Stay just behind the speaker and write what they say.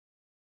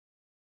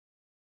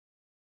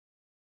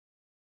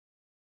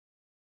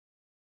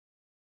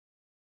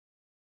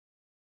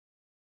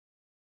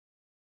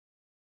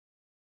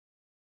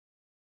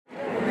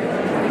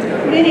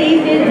Good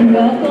evening and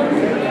welcome.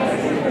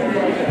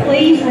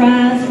 Please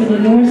rise for the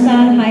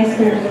Northside High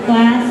School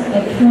class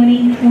of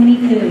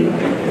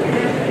 2022.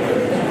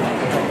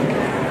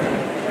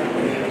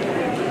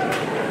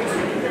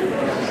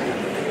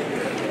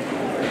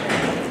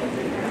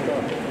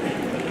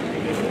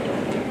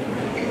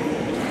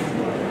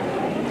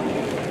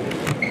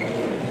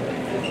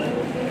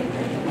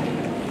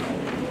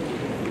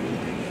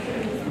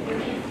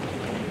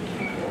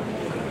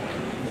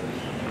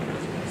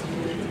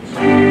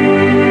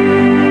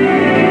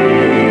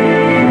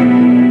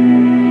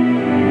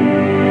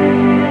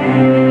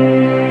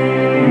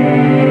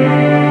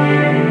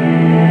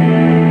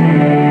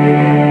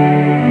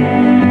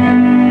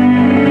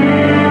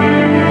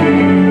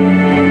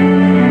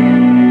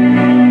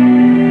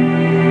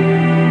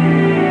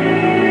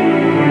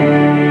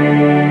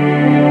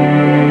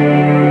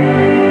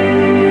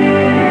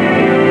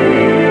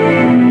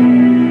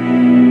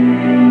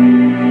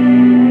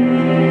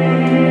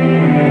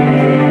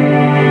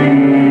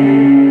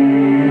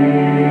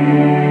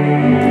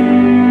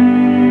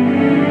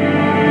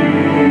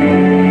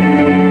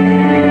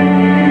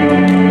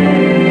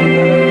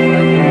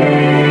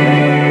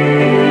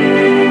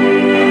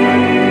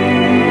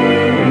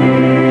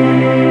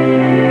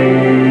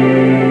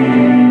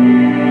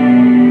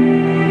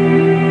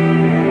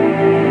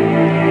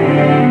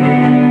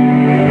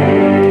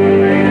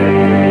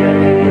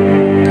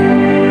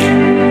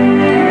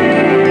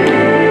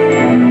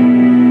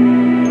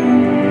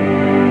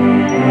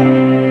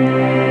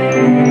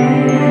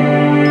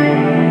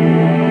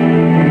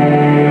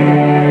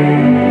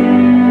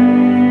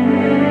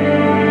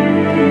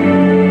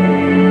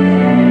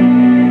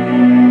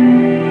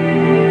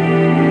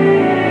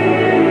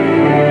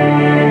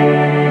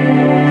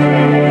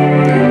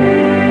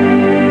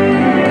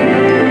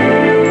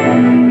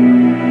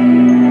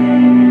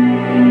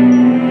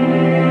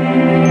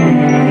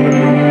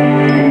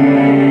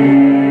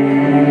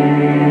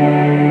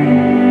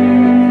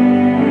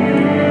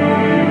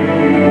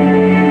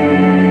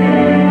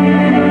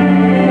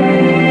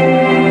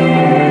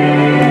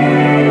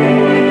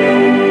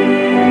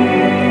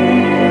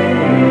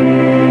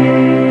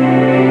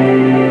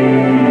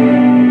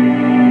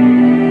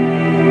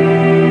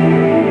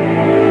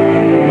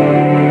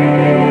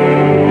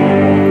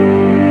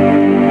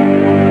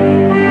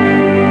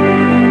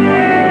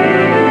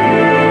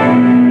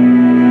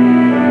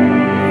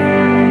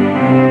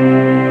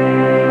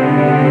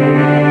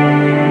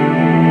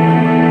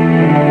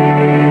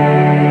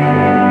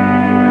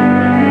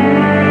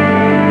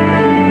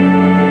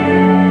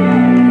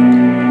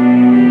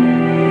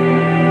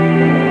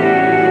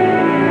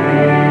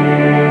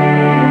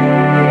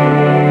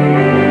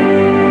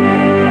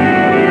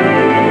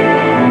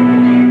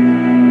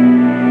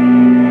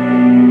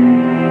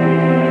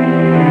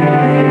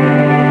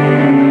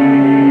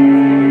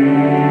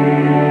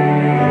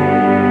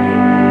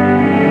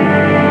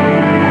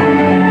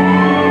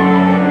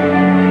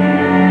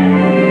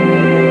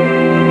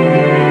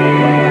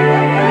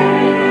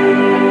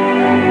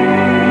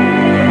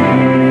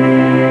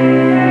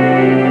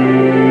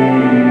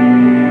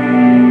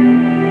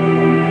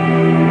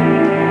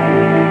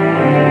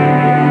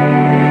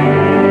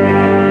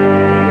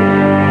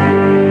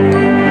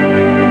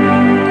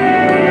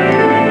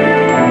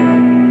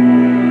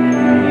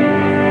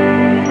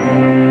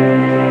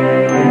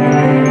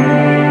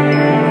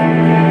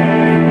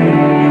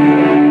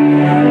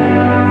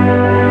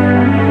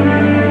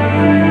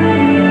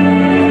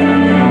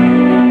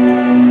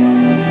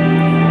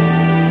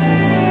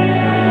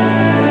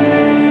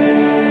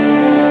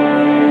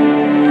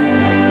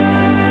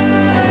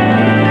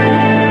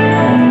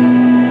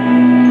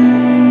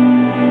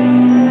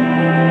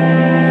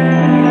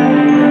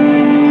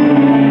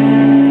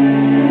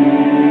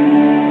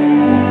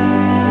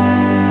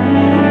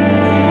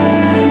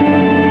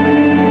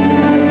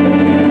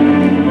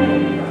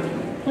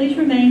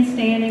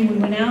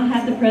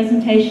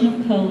 Presentation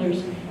of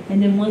colors,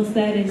 and then once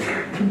that is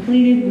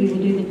completed, we will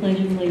do the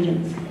Pledge of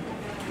Allegiance.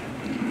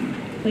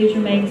 Please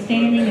remain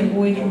standing, and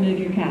boys, remove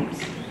your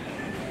caps.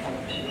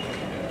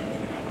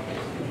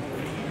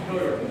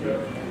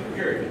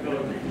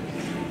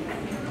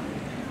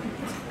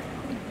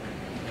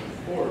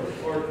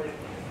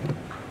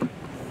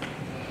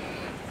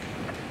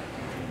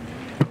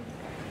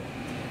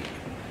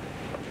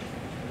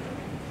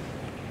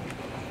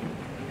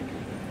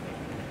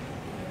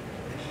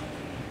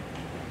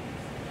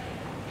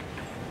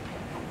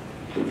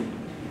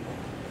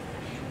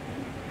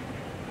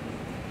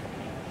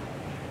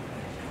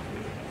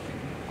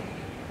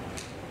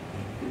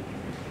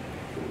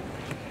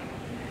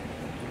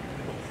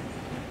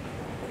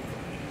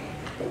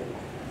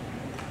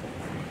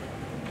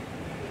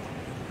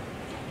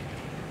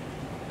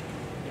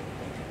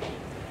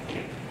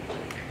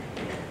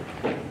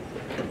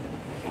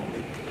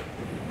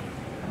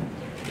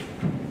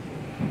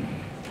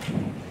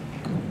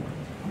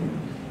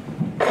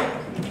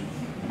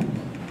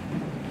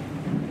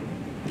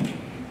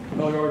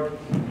 Yard.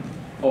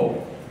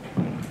 Oh.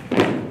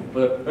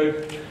 Left,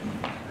 face.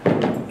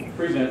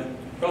 Present.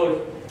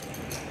 Colors.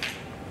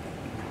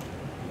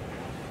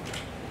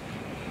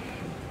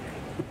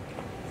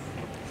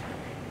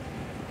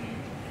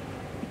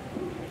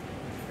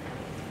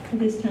 At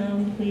this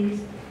time,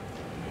 please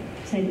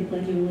say the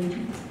Pledge of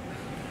Allegiance.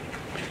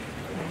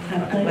 I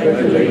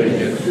pledge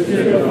allegiance to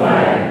the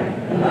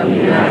flag of the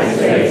United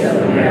States of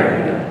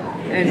America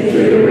and to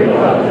the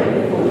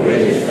republic for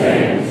which it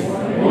stands,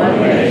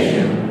 one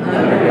nation,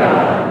 under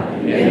God,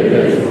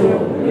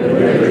 indivisible, with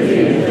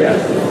liberty and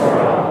justice for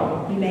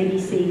all. You may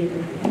be seated.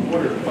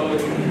 Order,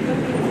 folks.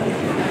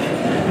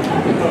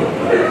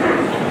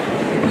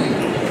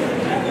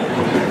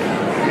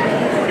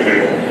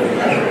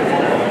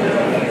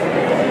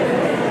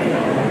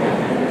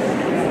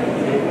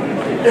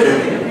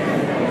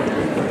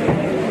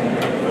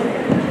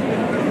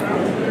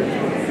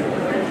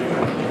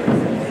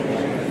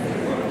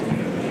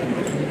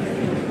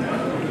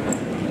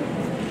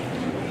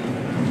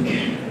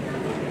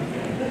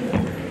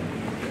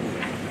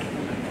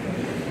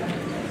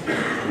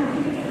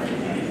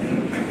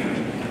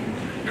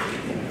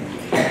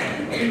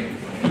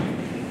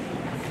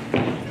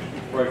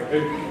 Right,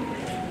 8,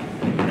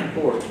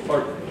 4,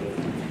 park.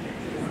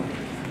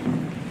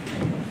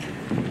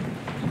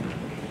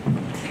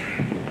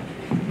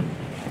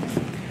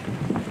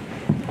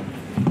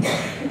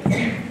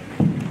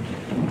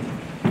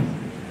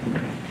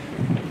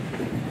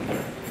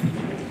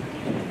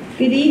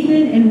 Good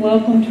evening and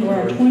welcome to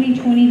our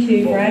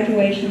 2022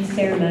 graduation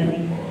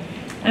ceremony.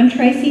 I'm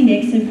Tracy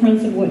Nixon,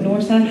 principal at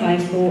Northside High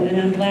School, and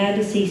I'm glad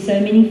to see so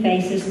many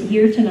faces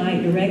here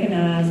tonight to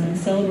recognize and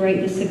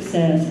celebrate the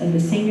success of the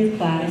senior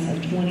class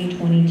of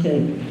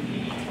 2022.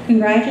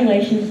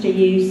 Congratulations to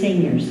you,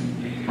 seniors.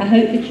 I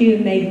hope that you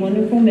have made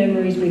wonderful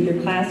memories with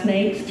your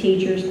classmates,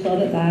 teachers,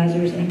 club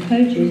advisors, and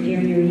coaches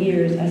during your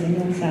years as a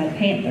Northside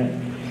Panther.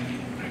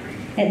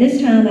 At this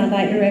time, I'd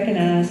like to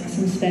recognize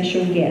some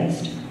special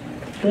guests.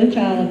 Butch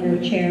Oliver,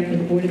 Chair for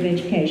the Board of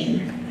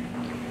Education.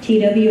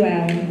 T.W.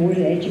 Allen, Board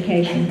of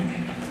Education.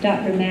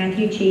 Dr.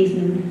 Matthew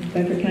Cheeseman,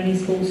 Beaufort County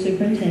School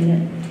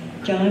Superintendent.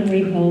 John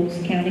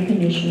Reepholz, County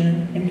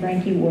Commissioner. And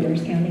Frankie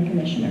Waters, County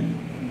Commissioner.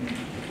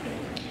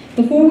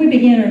 Before we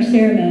begin our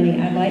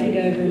ceremony, I'd like to go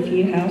over a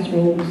few house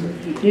rules.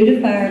 Due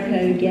to fire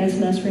code, guests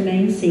must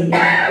remain seated.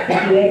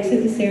 If you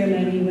exit the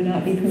ceremony, you will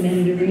not be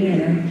permitted to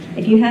re-enter.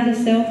 If you have a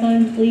cell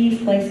phone, please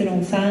place it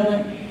on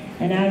silent.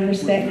 And out of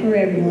respect for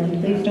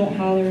everyone, please don't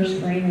holler or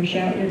scream or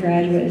shout your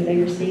graduate as they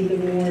receive the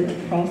award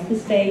across the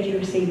stage to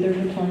receive their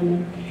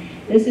diploma.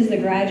 This is the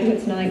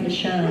graduates' night to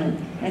shine,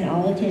 and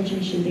all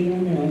attention should be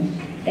on them.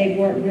 They've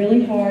worked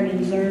really hard and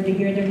deserve to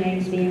hear their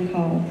names being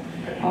called.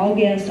 All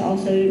guests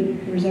also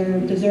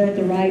deserve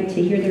the right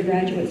to hear their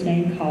graduate's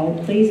name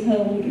called. Please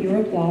hold your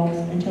applause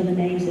until the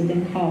names have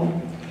been called.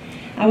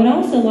 I would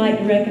also like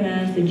to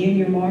recognize the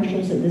junior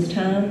marshals at this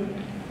time: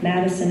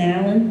 Madison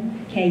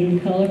Allen, Caden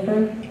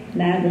Cullifer,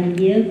 Madeline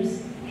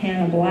Gibbs,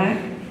 Hannah Black,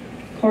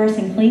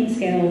 Carson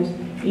Clinkscales,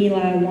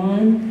 Eli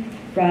Wan,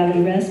 Riley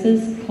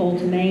Respis, Cole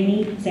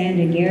Tamaney,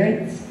 Xander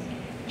Garretts,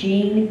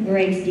 Jean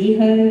Grace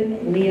Deho,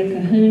 Leah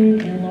Cahoon,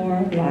 and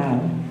Laura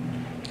Lyle.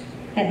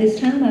 At this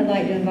time, I'd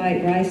like to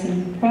invite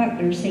Bryson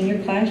Proctor,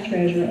 Senior Class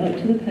Treasurer, up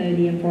to the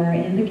podium for our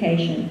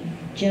invocation.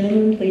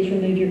 Gentlemen, please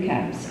remove your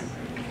caps.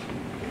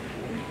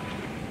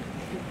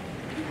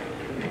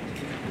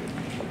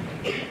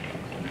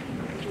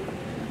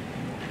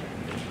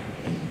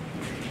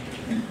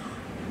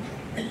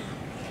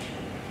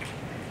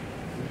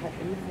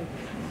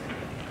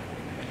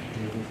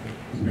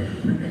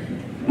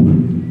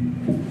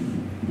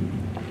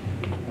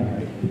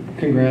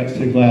 Congrats to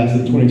the class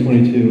of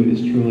 2022.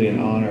 It's truly an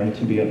honor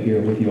to be up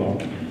here with you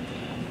all.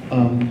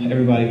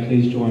 Everybody,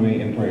 please join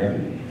me in prayer.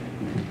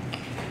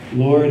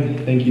 Lord,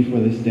 thank you for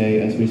this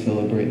day as we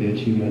celebrate the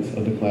achievements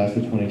of the class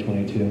of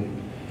 2022.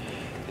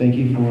 Thank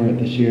you for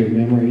the shared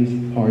memories,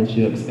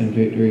 hardships, and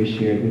victories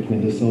shared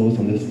between the souls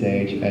on this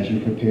stage as you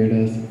prepared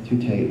us to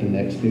take the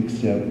next big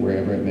step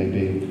wherever it may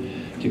be,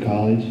 to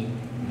college,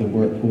 the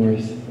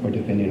workforce, or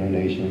defending our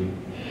nation.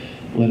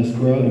 Let us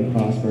grow and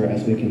prosper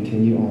as we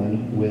continue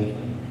on with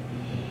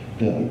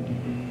Let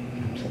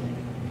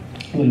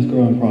us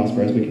grow and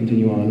prosper as we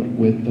continue on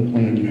with the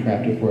plan you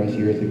crafted for us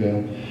years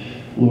ago.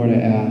 Lord, I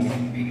ask,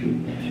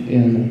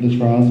 in the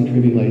trials and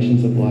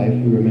tribulations of life,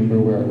 we remember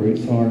where our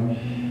roots are,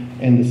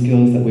 and the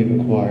skills that we've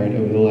acquired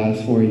over the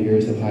last 4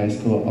 years of high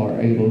school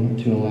are able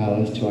to allow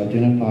us to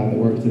identify the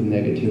works of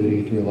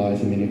negativity through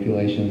lies and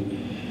manipulation.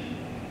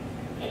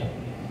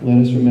 Let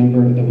us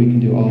remember that we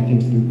can do all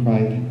things through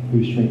Christ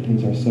who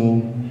strengthens our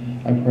soul.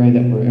 I pray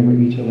that wherever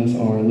each of us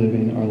are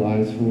living our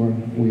lives for,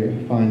 we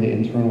find the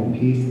internal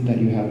peace that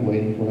you have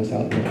waiting for us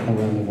out there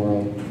around the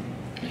world.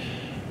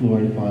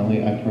 Lord,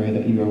 finally, I pray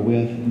that you are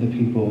with the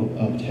people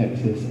of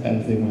Texas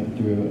as they went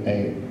through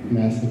a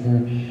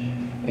massacre,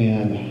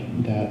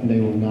 and that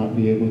they will not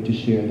be able to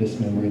share this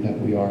memory that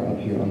we are up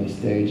here on the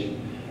stage.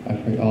 I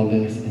pray all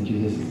this in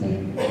Jesus'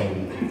 name.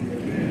 Amen.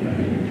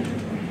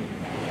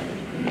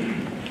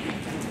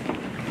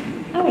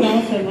 I would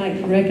also like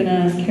to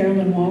recognize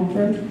Carolyn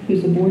Walker,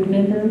 who's a board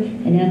member,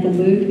 and Ethel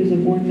Booth, who's a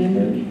board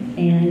member,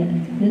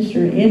 and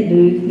Mr. Ed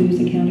Booth, who's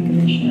a county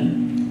commissioner.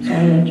 Sorry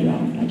I left you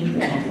off. I just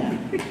realized that.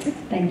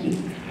 Thank you.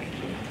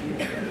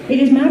 It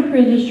is my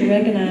privilege to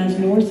recognize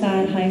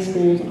Northside High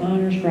School's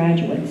honors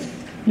graduates,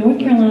 North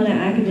Carolina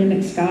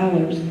academic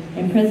scholars,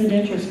 and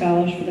presidential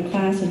scholars for the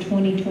class of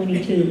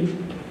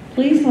 2022.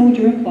 Please hold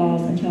your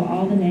applause until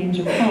all the names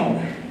are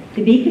called.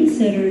 To be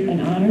considered an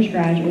honors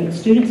graduate,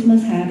 students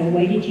must have a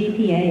weighted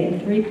GPA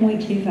of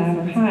 3.25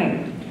 or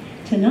higher.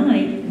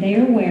 Tonight, they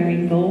are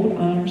wearing gold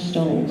honor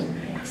stoles.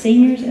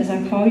 Seniors, as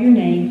I call your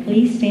name,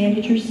 please stand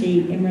at your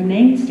seat and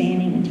remain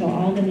standing until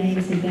all the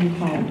names have been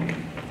called.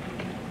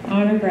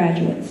 Honor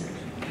graduates: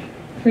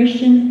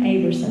 Christian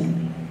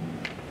Aberson,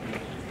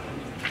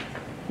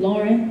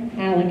 Lauren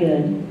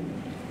Alligood,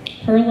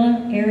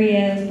 Perla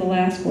Arias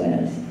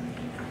Velasquez,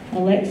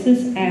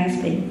 Alexis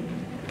Aspey,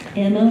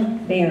 Emma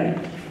Barrett,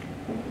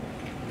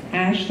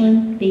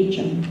 Ashlyn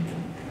Beecham,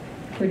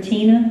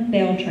 Bertina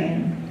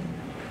Beltran,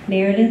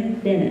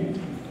 Meredith Bennett,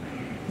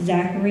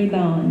 Zachary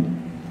Bond,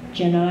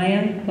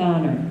 Janiyah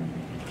Bonner,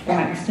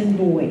 Braxton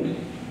Boyd,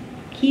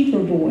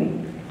 Kiefer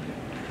Boyd,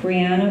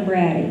 Brianna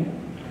Brady,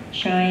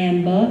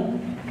 Cheyenne Buck,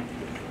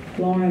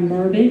 Lauren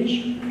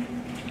Burbage,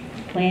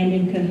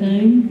 Landon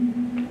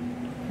Cahoon,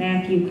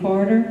 Matthew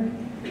Carter,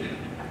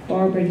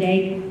 Barbara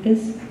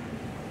Davis,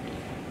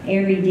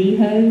 Ari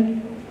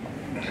Deho,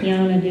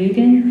 Kiana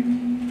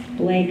Dugan,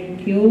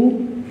 Blake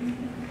Fuel,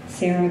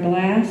 Sarah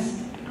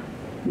Glass,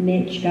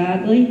 Mitch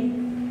Godley,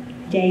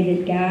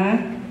 David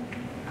Guy,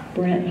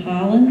 Brent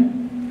Holland,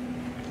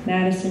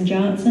 Madison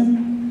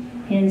Johnson,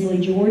 Hensley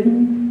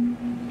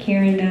Jordan,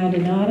 Karen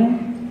Maldonado,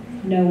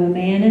 Noah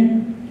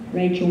Mannon,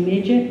 Rachel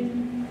Midget,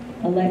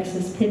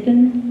 Alexis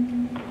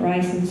Pippin,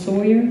 Bryson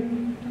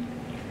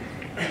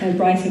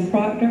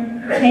Proctor,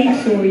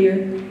 Kate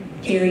Sawyer,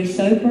 Terry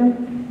Soper,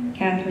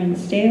 Catherine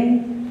Stell,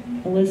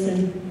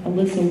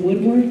 Alyssa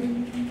Woodward.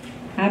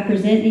 I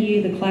present to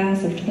you the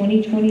class of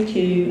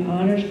 2022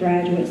 honors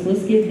graduates.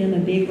 Let's give them a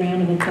big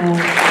round of applause.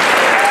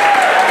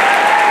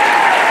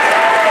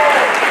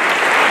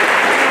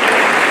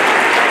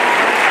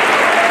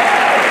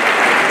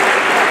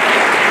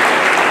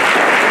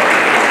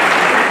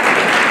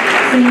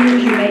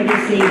 Seniors, you may be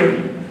seated.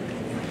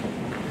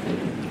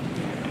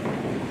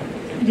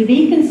 To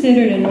be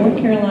considered a North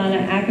Carolina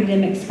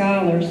academic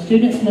scholar,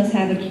 students must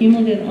have a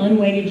cumulative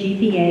unweighted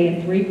GPA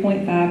of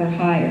 3.5 or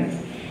higher.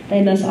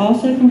 They must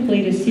also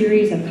complete a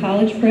series of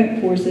college prep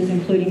courses,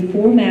 including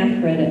 4 math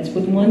credits,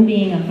 with 1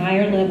 being a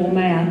higher level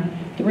math,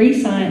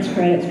 3 science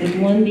credits, with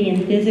 1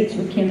 being physics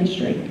or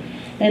chemistry.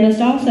 They must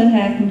also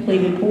have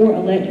completed 4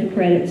 elective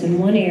credits in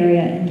 1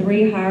 area and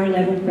 3 higher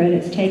level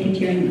credits taken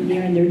during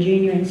their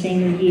junior and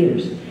senior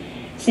years.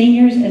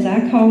 Seniors, as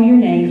I call your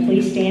name,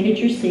 please stand at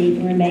your seat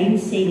and remain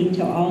seated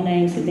till all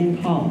names have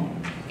been called.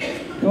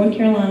 North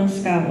Carolina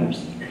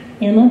scholars: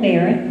 Emma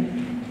Barrett,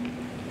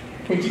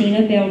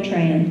 Bertina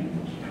Beltran,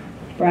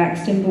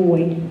 Braxton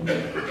Boyd,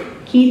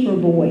 Kiefer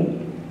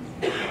Boyd,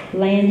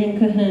 Landon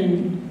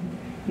Cahoon,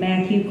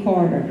 Matthew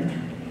Carter,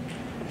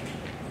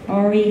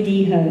 Ari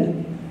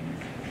Deho,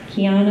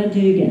 Kiana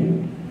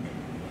Dugan,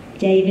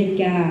 David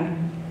Guy,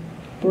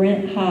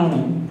 Brent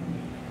Holland,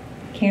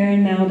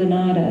 Karen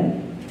Maldonado,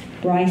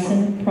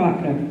 Bryson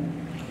Proctor,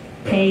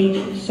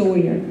 Paige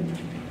Sawyer,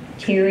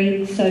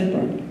 Terry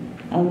Soper,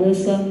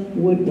 Alyssa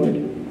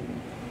Woodward.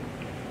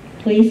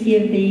 Please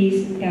give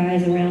these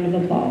guys a round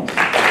of applause.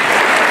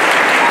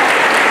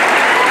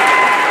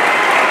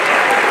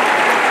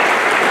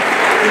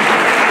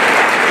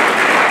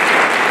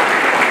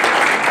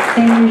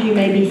 Seniors, you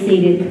may be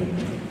seated.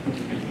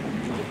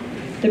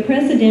 The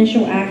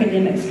Presidential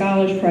Academic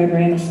Scholars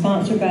Program is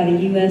sponsored by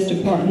the U.S.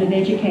 Department of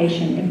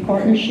Education in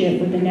partnership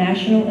with the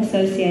National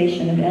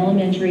Association of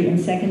Elementary and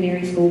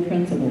Secondary School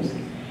Principals.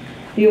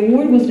 The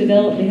award was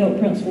developed to help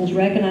principals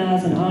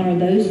recognize and honor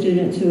those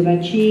students who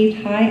have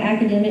achieved high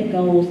academic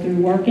goals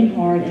through working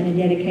hard and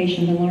a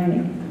dedication to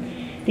learning.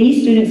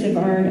 These students have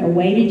earned a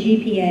weighted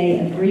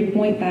GPA of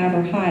 3.5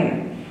 or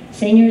higher.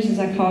 Seniors, as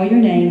I call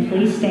your name,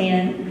 please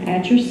stand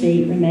at your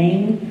seat,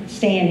 remain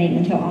standing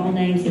until all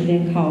names have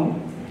been called.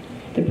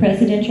 The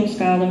Presidential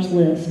Scholars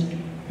List: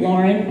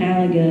 Lauren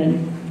Alligood,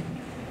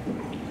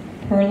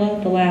 Perla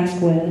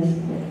Velasquez,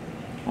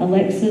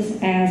 Alexis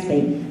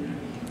Aspey,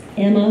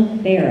 Emma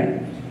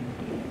Barrett,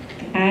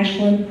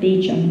 Ashlyn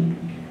Beecham,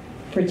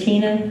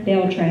 Bertina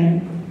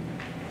Beltran,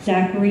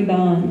 Zachary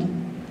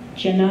Bond,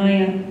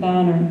 Janiyah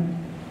Bonner,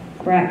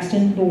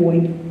 Braxton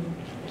Boyd,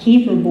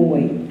 Kiefer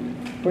Boyd,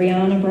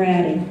 Brianna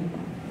Brady,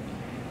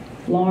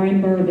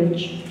 Lauren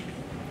Burbage,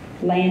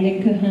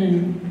 Landon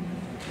Cahoon,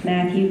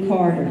 Matthew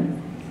Carter,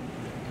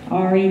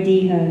 Ari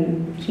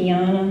Deho,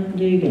 Kiana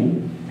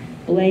Dugan,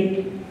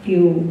 Blake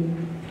Fuel,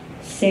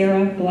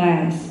 Sarah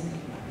Glass,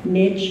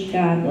 Mitch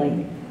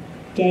Godley,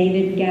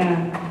 David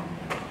Guy,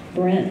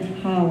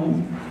 Brent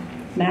Holland,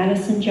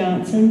 Madison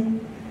Johnson,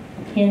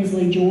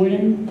 Hensley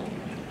Jordan,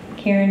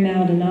 Karen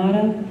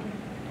Maldonado,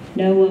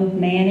 Noah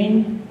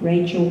Manning,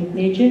 Rachel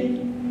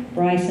Midget,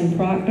 Bryson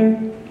Proctor,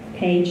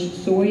 Paige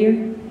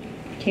Sawyer,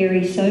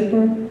 Terry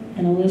Soper,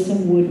 and Alyssa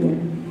Woodward.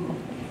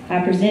 I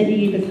present to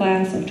you the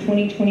class of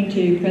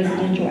 2022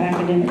 Presidential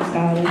Academic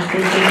Scholars.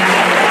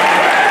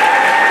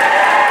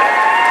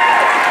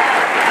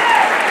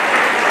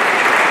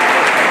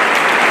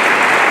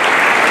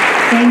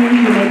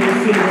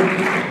 seated.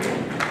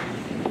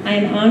 I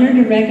am honored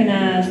to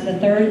recognize the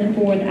third and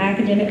fourth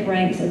academic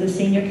ranks of the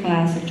senior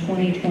class of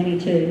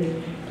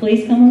 2022.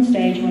 Please come on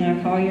stage when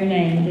I call your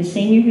name. The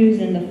senior who is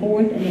in the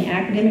fourth in the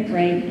academic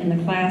rank in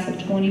the class of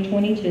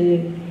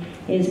 2022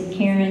 is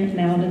Karen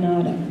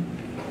Maldonado.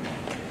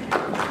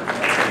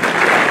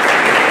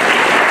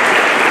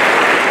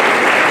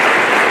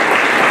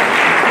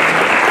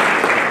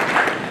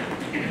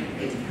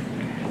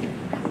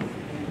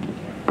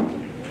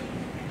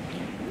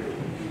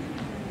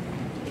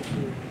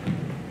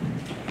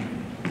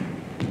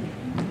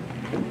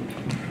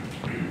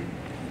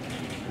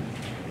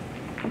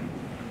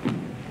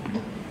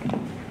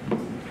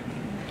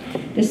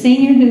 The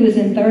senior who is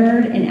in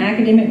third in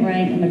academic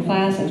rank in the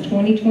class of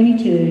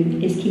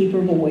 2022 is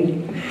Keeper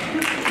Boyd.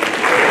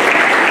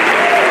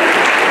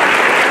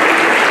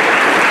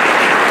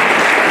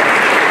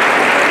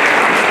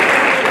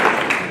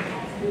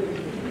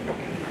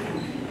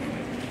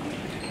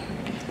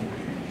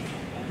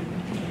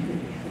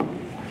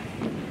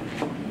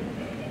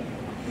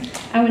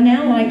 I would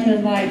now like to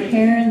invite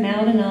Karen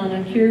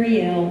Maldonado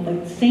Curiel,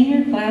 the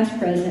senior class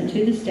president,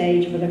 to the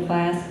stage for the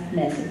class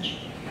message.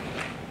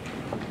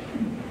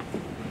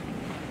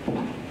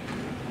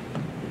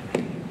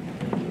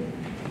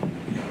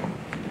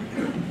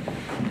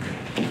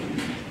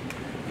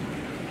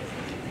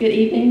 Good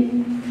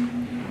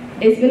evening.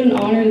 It's been an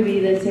honor to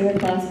be the senior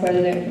class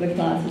president for the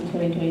class of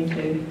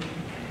 2022.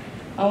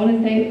 I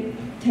want to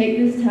take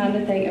this time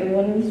to thank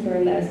everyone in this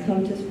room that has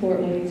come to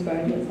support one of these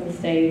graduates on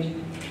stage.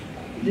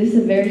 This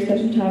is a very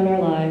special time in our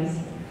lives,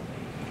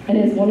 and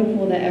it is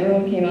wonderful that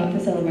everyone came out to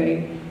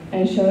celebrate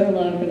and show their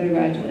love for their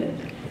graduate.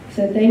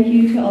 So thank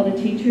you to all the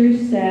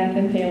teachers, staff,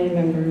 and family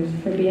members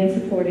for being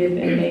supportive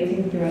and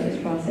amazing throughout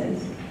this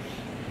process.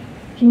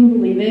 Can you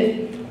believe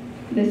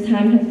it? This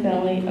time has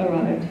finally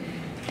arrived.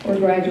 Or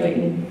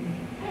graduating.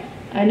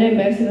 I know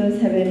most of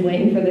us have been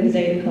waiting for this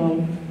day to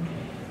come.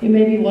 You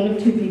may be one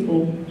of two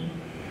people.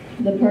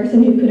 The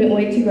person who couldn't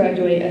wait to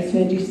graduate as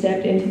soon as you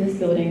stepped into this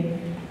building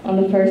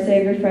on the first day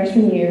of your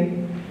freshman year,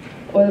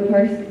 or the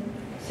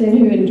person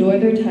who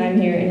enjoyed their time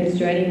here and is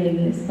dreading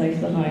leaving this place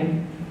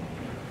behind.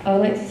 I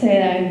would like to say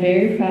that I am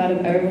very proud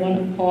of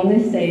everyone on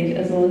this stage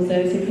as well as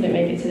those who couldn't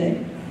make it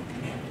today.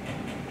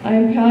 I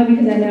am proud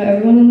because I know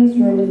everyone in this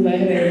room was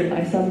motivated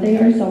by something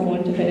or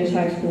someone to finish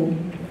high school.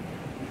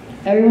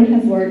 Everyone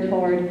has worked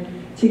hard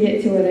to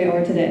get to where they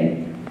are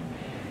today.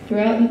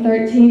 Throughout the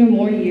 13 or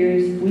more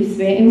years we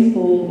spent in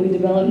school, we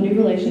developed new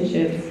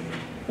relationships,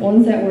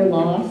 ones that were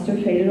lost or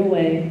faded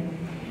away,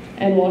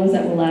 and ones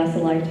that will last a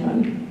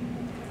lifetime.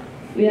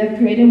 We have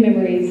created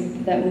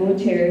memories that we will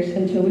cherish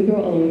until we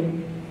grow old,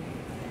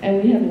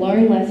 and we have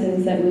learned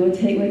lessons that we will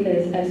take with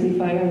us as we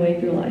find our way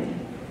through life.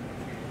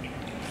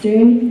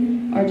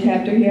 Soon, our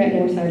chapter here at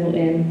Northside will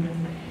end.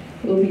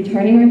 We will be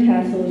turning our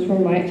tassels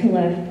from right to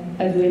left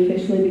as we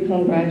officially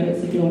become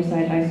graduates of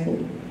Northside High School.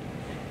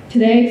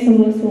 Today,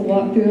 some of us will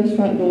walk through those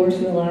front doors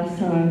for the last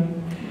time,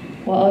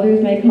 while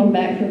others may come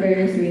back for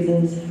various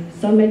reasons.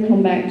 Some may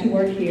come back to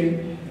work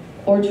here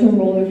or to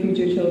enroll their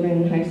future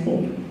children in high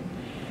school.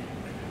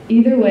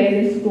 Either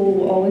way, this school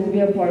will always be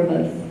a part of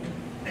us.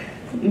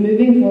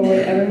 Moving forward,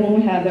 everyone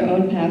will have their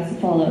own paths to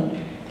follow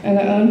and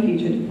their own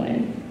future to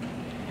plan.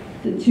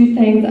 The two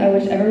things I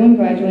wish everyone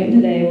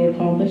graduating today will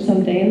accomplish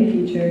someday in the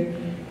future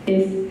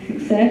is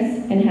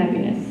success and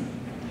happiness.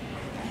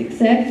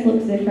 Success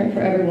looks different for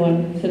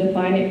everyone, so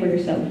define it for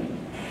yourself.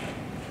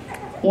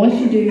 Once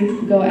you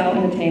do, go out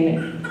and attain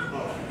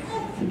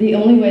it. The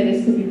only way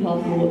this could be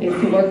possible is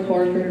to work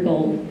hard for your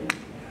goal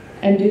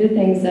and do the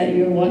things that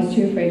you were once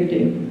too afraid to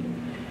do.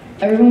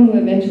 Everyone will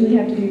eventually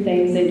have to do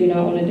things they do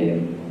not want to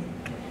do.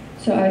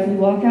 So as we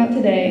walk out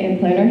today and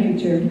plan our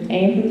future,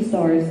 aim for the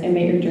stars and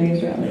make your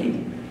dreams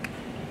reality.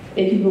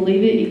 If you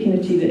believe it, you can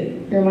achieve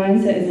it. Your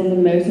mindset is one of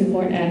the most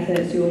important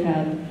assets you will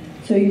have,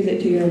 so use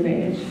it to your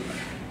advantage.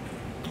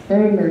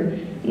 Remember,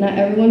 not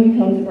everyone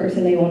becomes the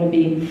person they want to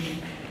be.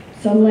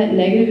 Some let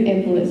negative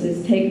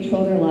influences take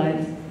control of their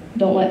lives.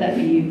 Don't let that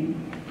be you.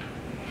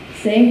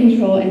 Stay in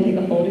control and take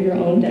a hold of your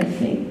own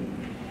destiny.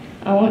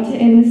 I want to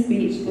end this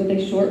speech with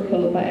a short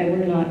quote by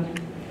Edward Knott.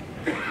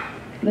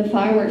 The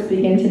fireworks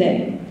begin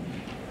today.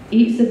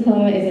 Each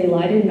diploma is a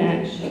lighted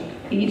match.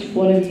 Each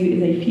one of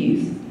you is a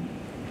fuse.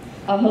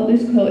 I hope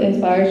this quote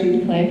inspires you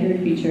to plan for your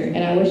future,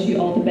 and I wish you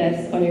all the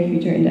best on your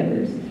future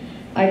endeavors.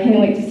 I can't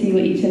wait to see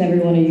what each and every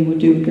one of you will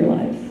do with your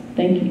lives.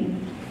 Thank you.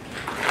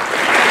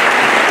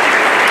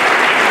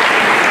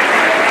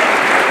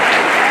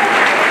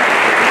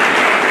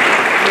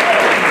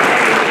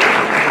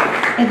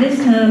 At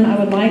this time, I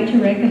would like to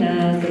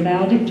recognize the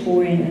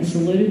valedictorian and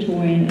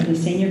salutatorian of the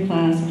senior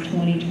class of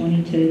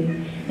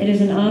 2022. It is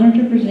an honor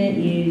to present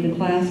you the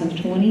class of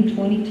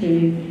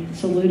 2022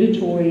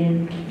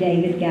 salutatorian,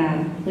 David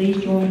Guy.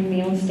 Please join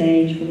me on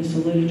stage for the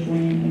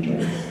salutatorian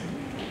address.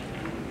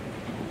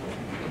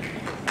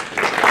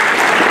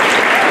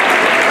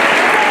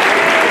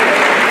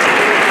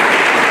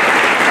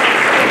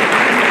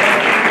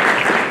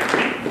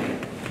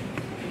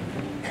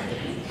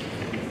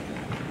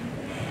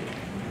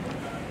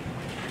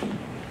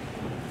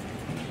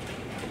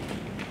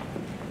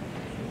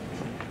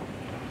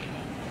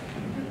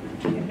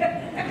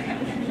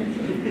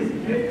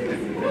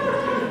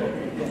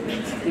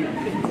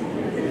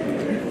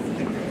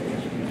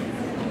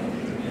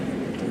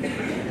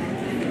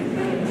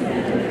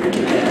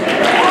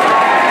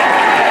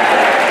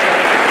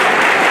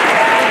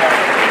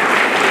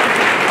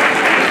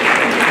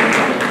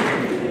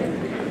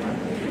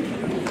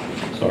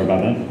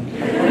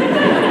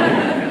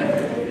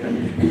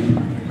 Good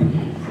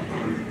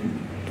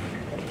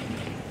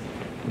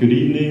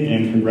evening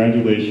and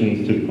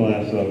congratulations to the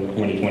class of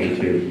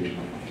 2022.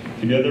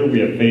 Together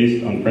we have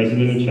faced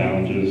unprecedented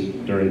challenges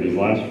during these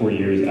last 4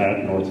 years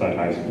at Northside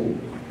High School.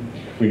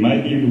 We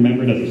might be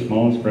remembered as the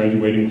smallest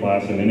graduating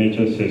class in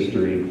NHS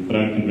history, but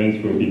I'm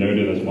convinced we will be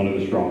noted as one of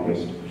the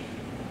strongest.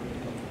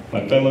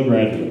 My fellow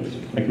graduates,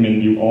 I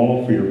commend you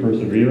all for your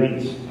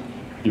perseverance,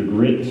 your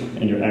grit,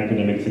 and your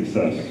academic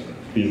success.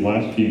 These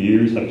last few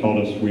years have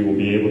taught us we will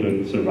be able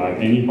to survive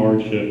any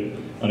hardship,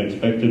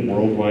 unexpected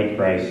worldwide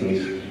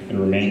crisis, and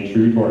remain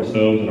true to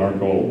ourselves and our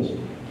goals.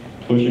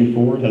 Pushing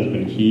forward has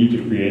been key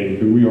to creating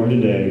who we are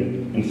today,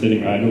 and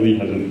sitting idly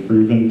has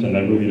proven to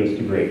never lead us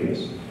to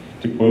greatness.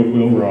 To quote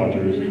Will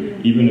Rogers,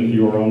 even if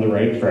you are on the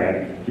right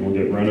track, you will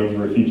get run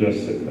over if you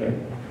just sit there.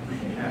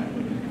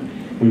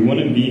 We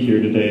wouldn't be here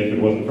today if it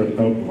wasn't for the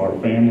help of our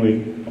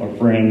family, our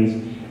friends,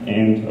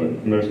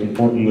 and most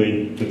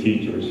importantly, the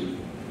teachers.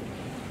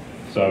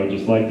 So I would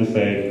just like to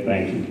say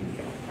thank you.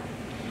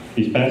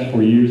 These past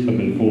 4 years have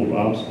been full of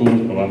obstacles,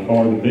 but by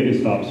far the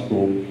biggest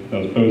obstacle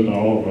that was posed on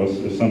all of us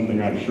is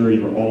something I'm sure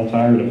you are all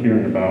tired of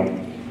hearing about,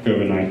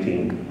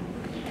 COVID-19.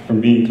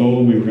 From being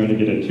told we were going to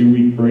get a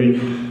 2-week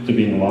break to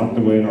being locked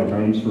away in our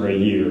homes for a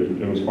year,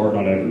 it was hard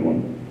on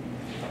everyone.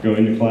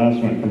 Going to class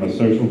went from a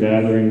social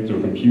gathering to a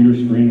computer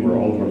screen where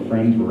all of our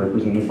friends were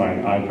represented by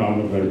an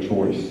icon of their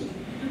choice.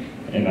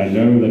 And I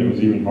know that it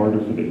was even harder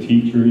for the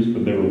teachers,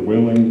 but they were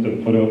willing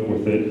to put up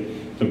with it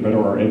to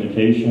better our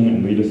education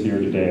and lead us here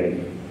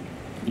today.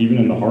 Even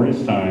in the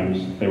hardest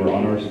times, they were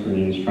on our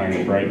screens trying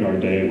to brighten our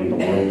day when the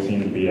world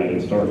seemed to be at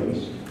its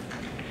darkest.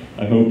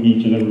 I hope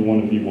each and every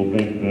one of you will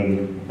thank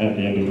them at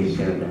the end of this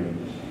ceremony.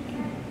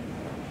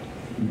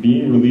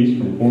 Being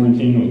released from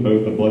quarantine was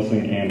both a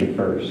blessing and a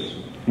curse.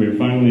 We were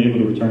finally able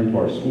to return to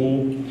our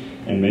school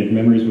and make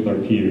memories with our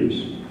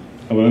peers.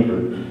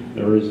 However,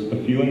 there was a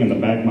feeling in the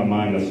back of my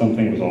mind that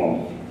something was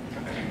off.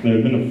 There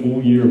had been a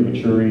full year of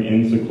maturing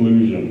in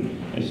seclusion,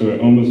 and so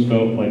it almost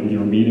felt like we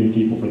were meeting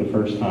people for the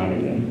first time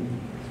again.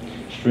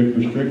 Strict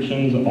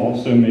restrictions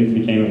also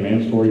became a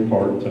mandatory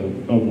part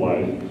of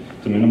life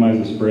to minimize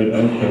the spread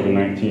of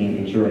COVID-19,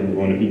 ensuring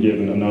we're going to be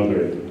given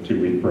another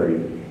 2-week break.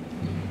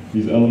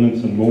 These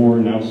elements and more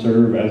now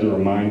serve as a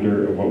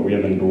reminder of what we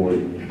have endured,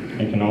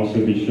 and can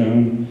also be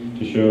used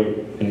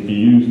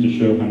to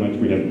show how much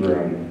we have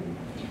grown.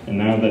 And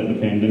now that the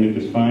pandemic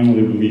is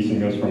finally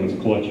releasing us from its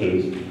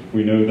clutches,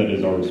 we know that it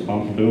is our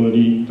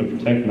responsibility to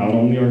protect not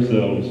only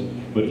ourselves,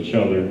 but each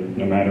other,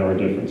 no matter our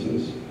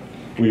differences.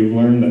 We've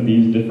learned that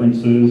these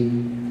differences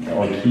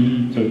are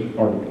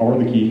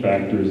the key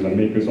factors that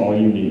make us all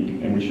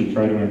unique, and we should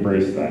try to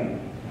embrace that.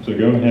 So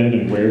go ahead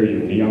and wear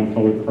your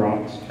neon-colored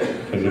Crocs,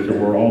 because if it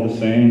were all the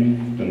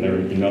same, then there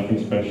would be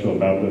nothing special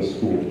about this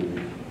school.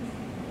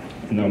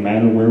 And no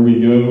matter where we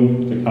go,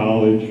 to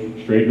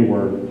college, straight to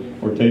work,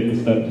 or take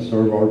the step to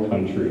serve our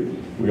country,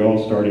 we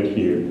all started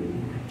here.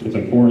 It's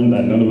important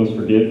that none of us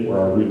forget where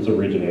our roots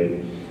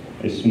originate.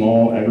 A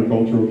small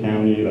agricultural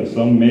county that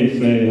some may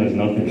say has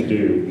nothing to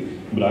do,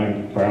 but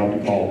I'm proud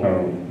to call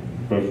home,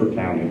 Beaufort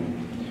County.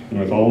 And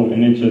with all of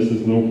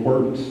NHS's little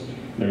quirks,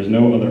 there's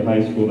no other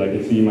high school that I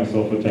could see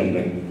myself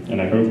attending,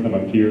 and I hope that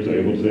my peers are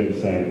able to say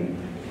the same.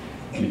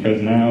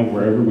 Because now,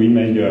 wherever we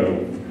may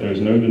go,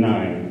 there's no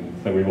denying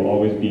that we will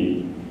always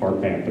be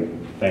Park Panther.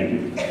 Thank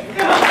you.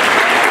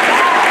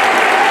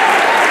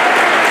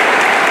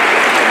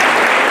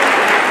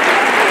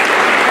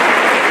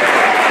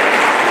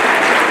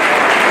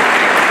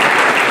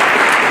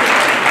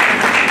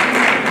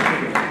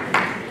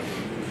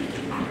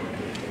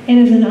 It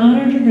is an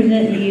honor to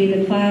present to you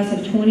the class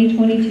of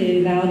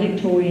 2022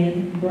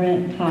 valedictorian,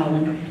 Brent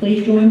Holland.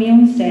 Please join me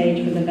on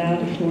stage for the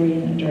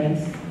valedictorian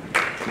address.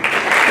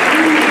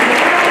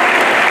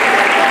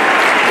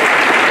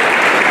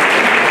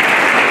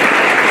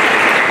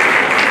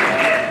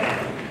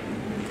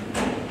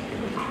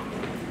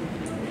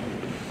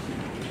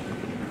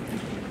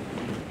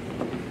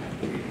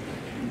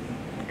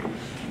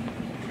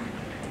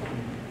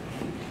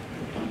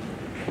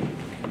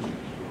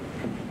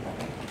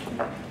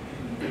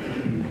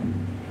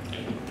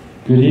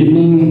 Good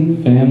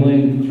evening,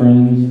 family,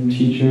 friends,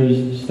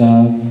 teachers,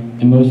 staff,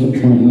 and most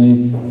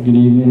importantly, good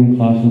evening,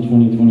 class of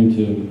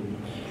 2022.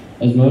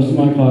 As most of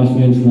my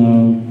classmates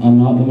know, I'm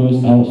not the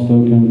most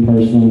outspoken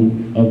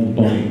person of the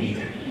bunch.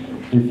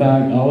 In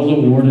fact, I was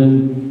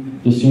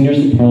awarded the senior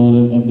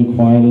superlative of the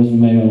quietest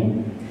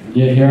male,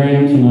 yet here I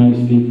am tonight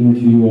speaking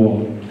to you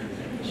all.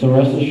 So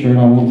rest assured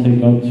I won't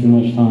take up too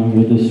much time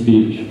with this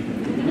speech.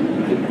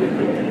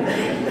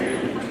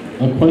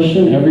 A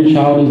question every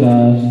child is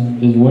asked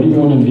is, what do you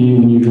want to be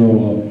when you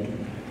grow up?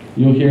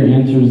 You'll hear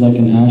answers like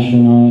an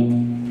astronaut,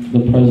 the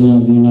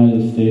President of the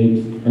United States,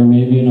 or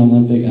maybe an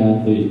Olympic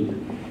athlete.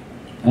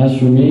 As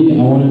for me,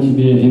 I wanted to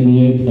be an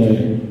NBA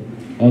player,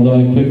 although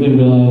I quickly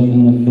realized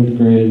in the 5th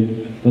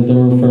grade that there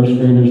were first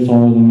graders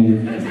taller than me,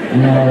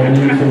 and that I would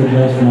need to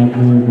adjust my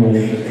career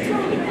goals.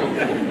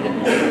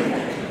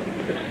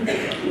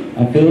 I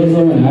feel as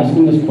though in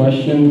asking this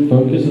question,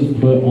 focus is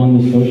put on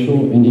the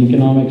social and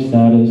economic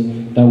status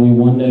that we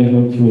one day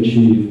hope to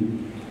achieve?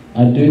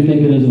 I do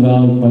think it is a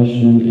valid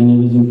question,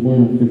 and it is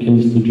important for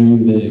kids to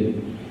dream big.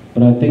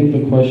 But I think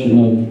the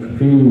question of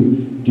who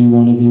do you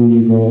want to be when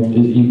you grow up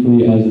is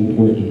equally as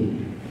important.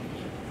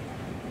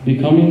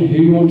 Becoming who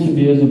you want to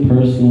be as a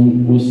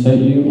person will set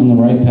you on the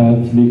right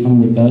path to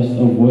become the best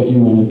of what you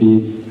want to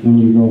be when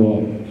you grow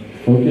up.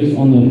 Focus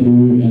on the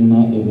who and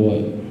not the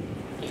what.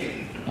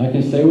 I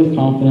can say with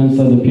confidence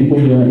that the people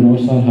here at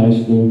Northside High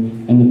School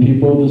and the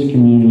people of this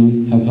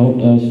community have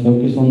helped us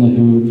focus on the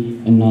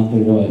who and not the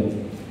what.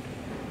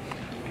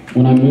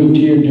 When I moved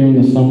here during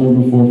the summer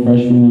before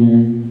freshman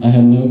year, I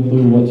had no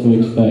clue what to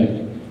expect.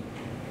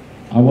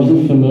 I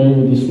wasn't familiar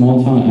with the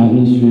small town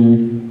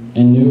atmosphere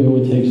and knew it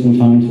would take some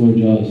time to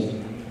adjust.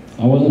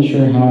 I wasn't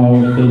sure how I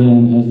would fit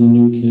in as the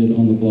new kid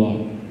on the block.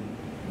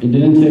 It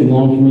didn't take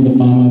long for me to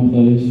find my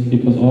place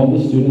because all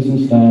the students and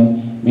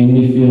staff made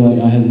me feel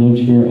like I had lived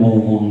here all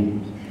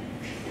along.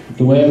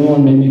 The way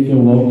everyone made me feel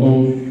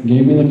welcome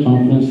gave me the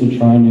confidence to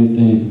try new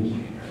things.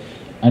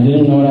 I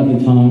didn't know it at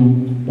the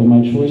time, but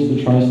my choice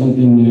to try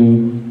something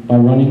new by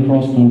running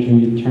cross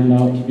country turned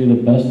out to be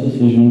the best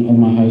decision of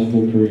my high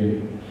school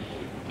career.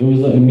 It was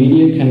the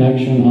immediate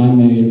connection I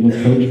made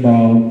with Coach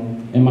Bob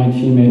and my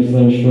teammates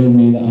that assured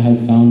me that I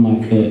had found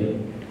my fit.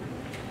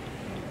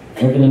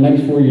 Over the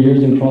next 4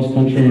 years in cross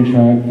country and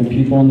track, the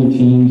people on the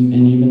teams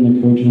and even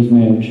the coaches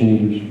may have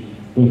changed,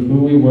 but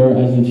who we were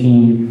as a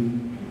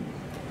team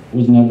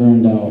was never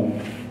in doubt.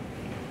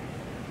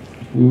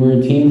 We were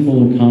a team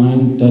full of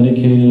kind,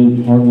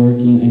 dedicated,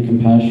 hardworking, and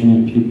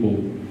compassionate people.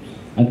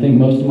 I think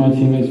most of my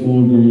teammates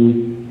will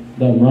agree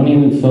that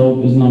running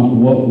itself is not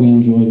what we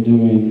enjoyed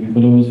doing,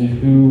 but it was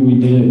who we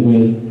did it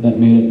with that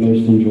made it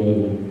most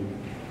enjoyable.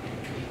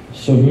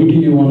 So who do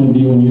you want to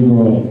be when you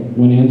grow up?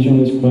 When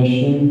answering this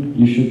question,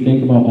 you should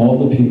think about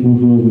all the people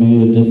who have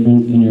made a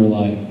difference in your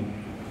life.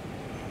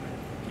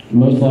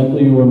 Most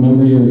likely you will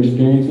remember your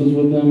experiences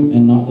with them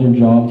and not their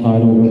job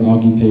title or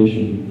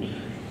occupation.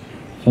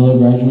 Fellow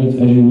graduates,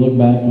 as you look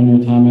back on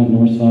your time at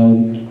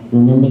Northside,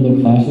 remember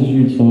the classes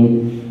you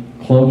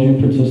took, clubs you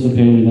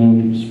participated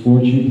in,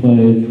 sports you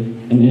played,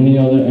 and any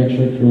other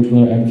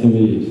extracurricular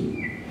activities.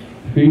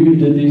 Who you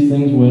did these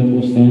things with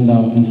will stand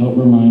out and help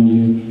remind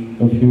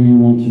you of who you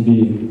want to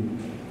be.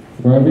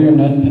 Wherever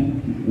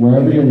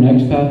your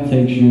next path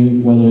takes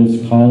you, whether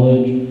it's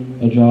college,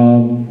 a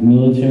job,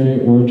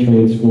 military, or a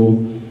trade school,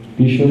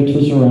 be sure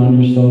to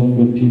surround yourself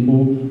with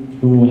people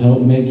who will help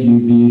make you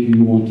be who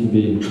you want to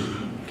be.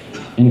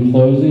 In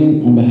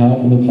closing, on behalf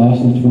of the class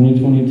of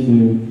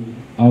 2022,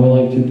 I would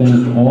like to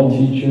thank all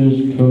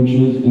teachers,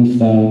 coaches, and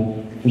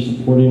staff for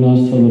supporting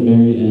us till the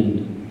very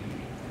end.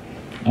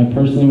 I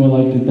personally would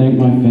like to thank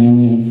my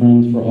family and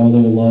friends for all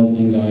their love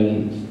and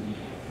guidance.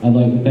 I'd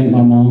like to thank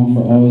my mom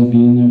for always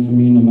being there for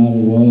me no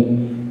matter what.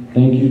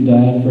 Thank you,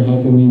 Dad, for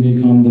helping me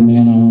become the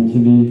man I want to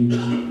be.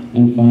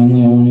 And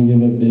finally, I want to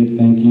give a big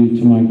thank you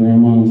to my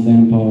grandma and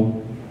Grandpa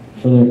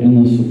for their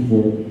endless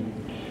support.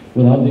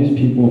 Without these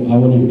people, I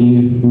wouldn't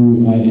be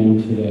who I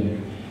am today.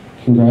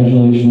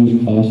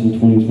 Congratulations, class of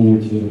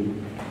 2022.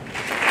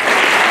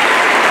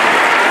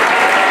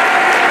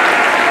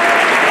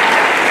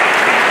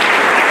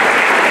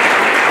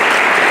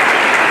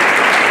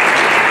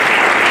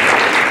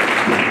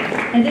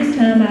 At this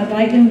time, I'd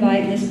like to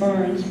invite Ms.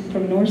 Burns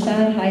from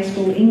Northside High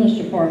School English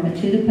Department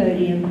to the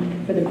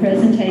podium for the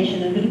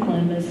presentation of the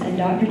diplomas and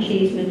Dr.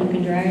 Cheeseman to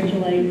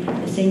congratulate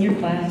the senior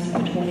class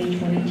of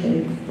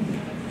 2022.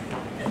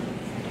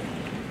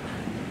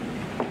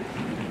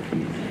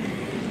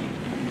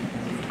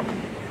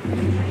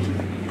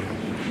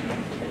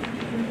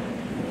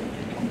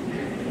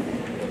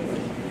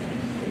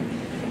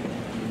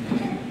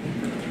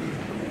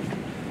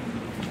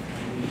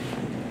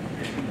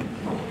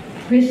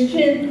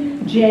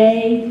 Christian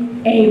J.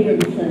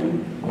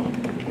 Abramson.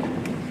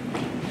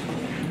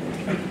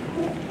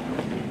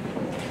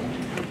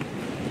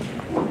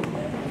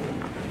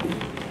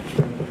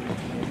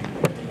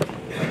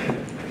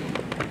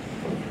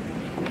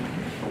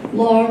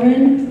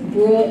 Lauren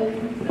Brooke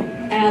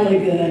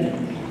Alligood.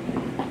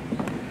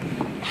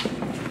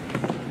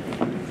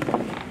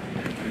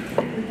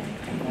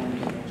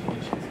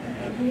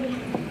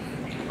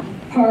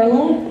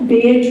 Carla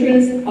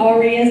Beatrice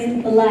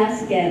Arias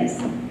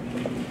Velasquez.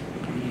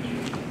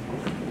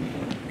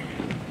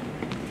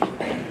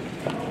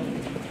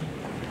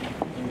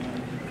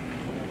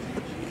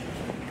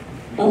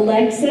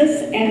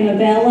 Alexis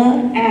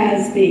Annabella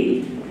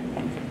Asby.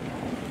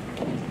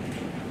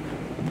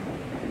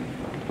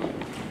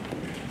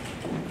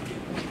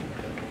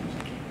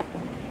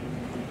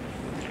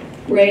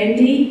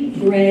 Brandy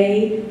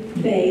Gray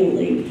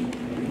Bailey.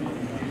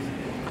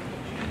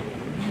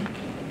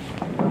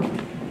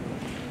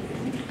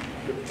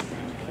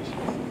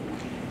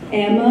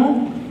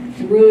 Emma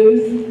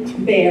Ruth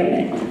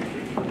Barrett.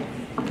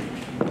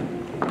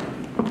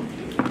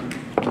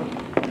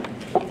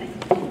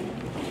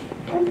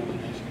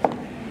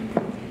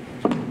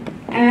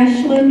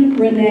 Ashlyn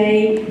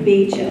Renee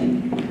Beecham.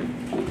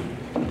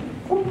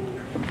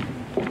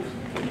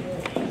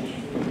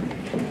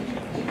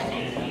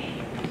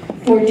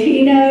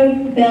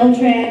 Fortino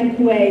Beltran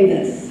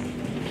Cuevas.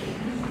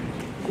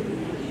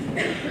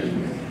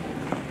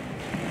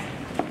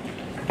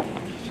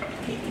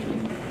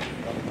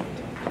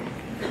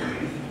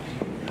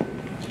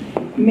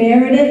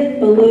 Meredith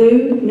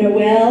Ballou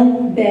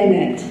Noel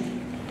Bennett.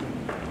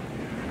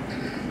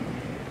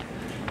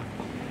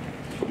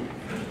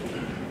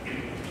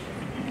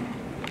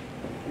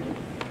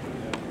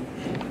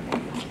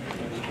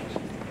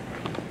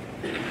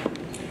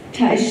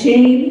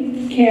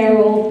 Tysheen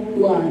Carol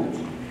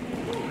Blunt.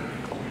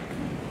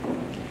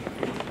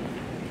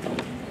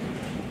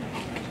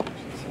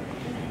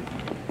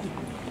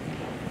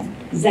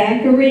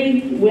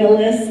 Zachary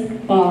Willis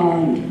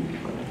Bond.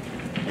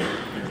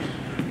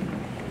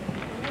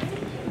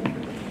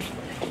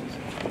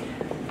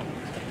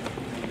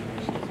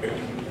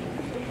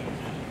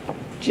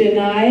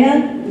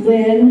 Janiyah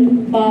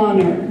Lynn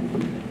Bonner.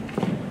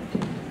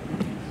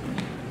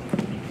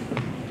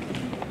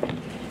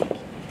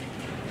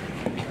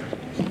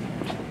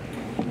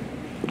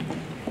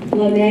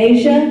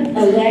 Lanasia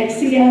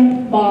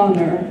Alexia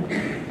Bonner.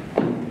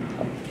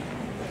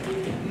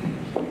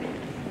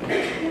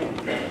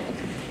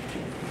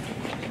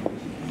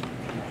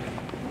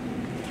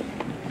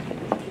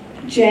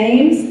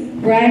 James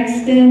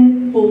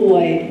Braxton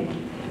Boyd.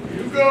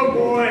 You go,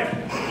 boy.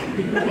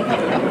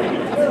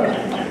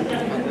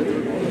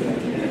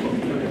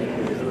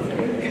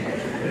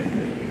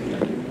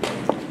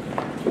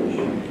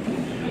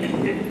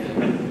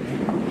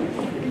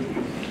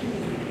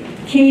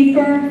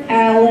 Kiefer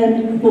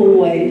Allen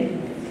Boyd.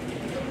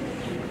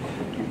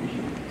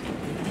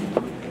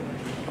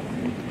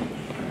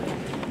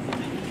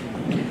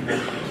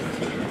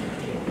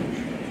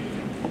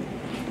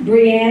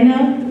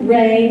 Brianna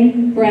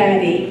Rain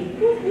Brady.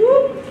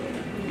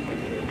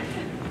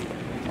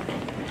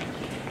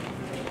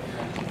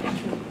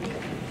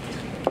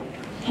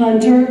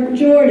 Hunter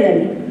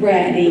Jordan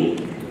Brady.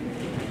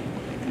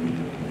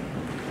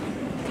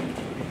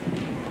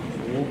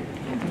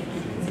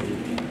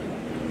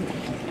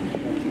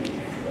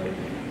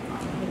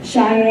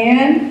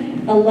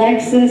 Cheyenne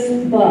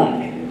Alexis Buck.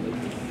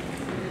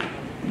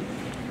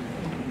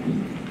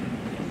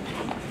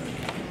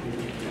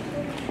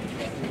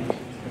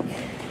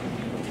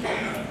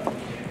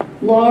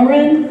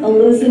 Lauren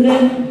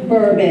Elizabeth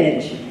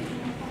Burbage.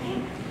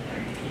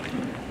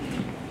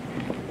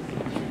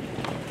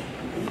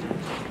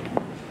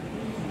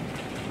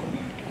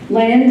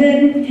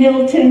 Landon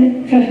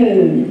Hilton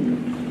Cahoon.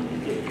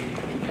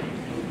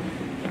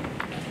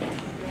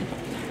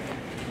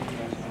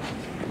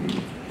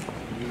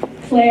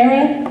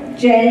 Clara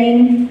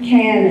Jane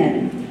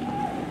Cannon.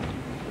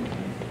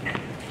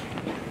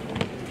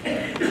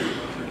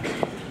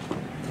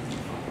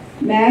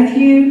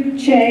 Matthew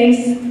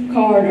Chase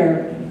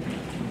Carter.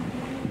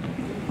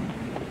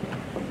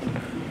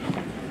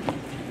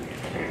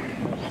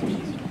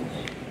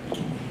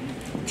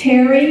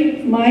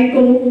 Terry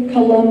Michael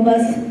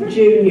Columbus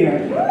Jr.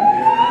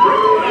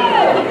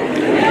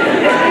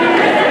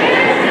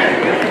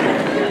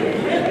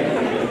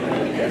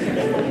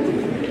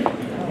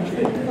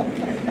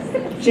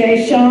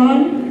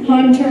 Jayshawn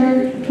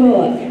Hunter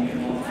Cook.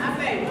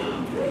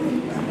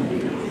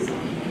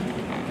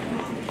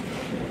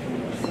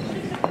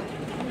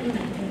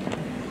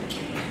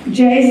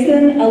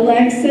 Jason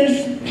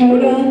Alexis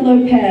Coda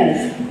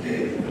Lopez.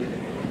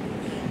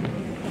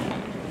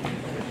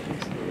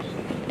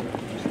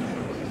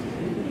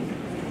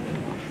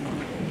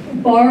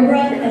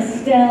 Barbara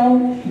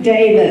Estelle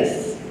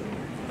Davis.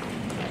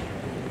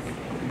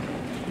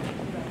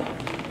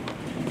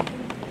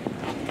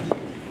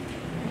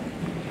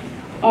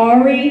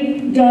 Ari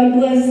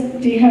Douglas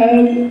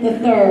DeHoe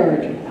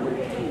III.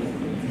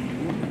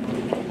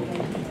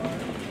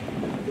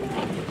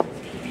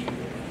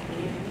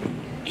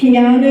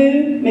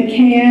 Keanu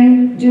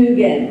McCann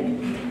Dugan.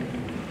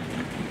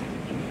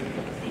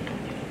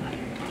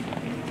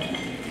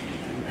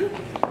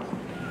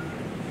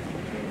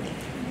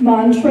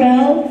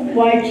 Montrell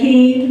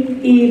Joaquin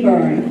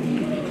Eburn.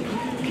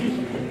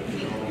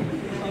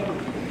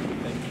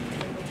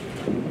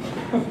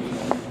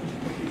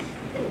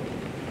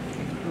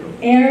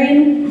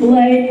 Aaron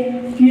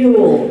Blake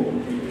Fuel.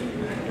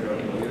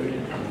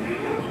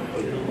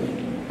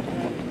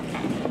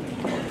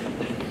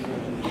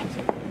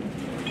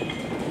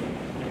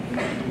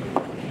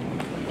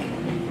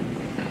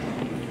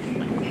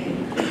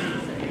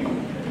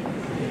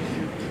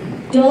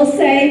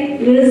 Dulce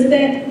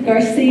Lisbeth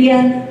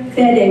Garcia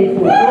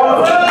Bedencourt.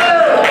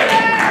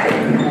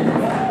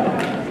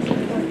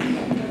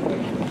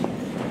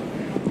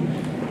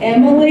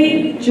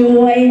 Emily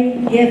Joy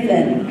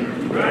Giffen.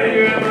 Right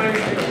here, Emily.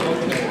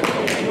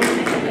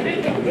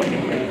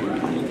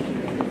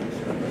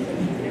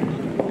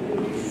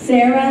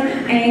 Sarah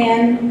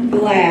Ann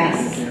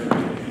Glass.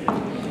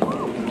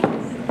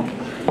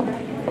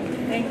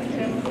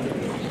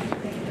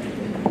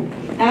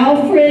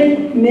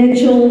 Alfred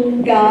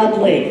Mitchell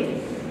Godley.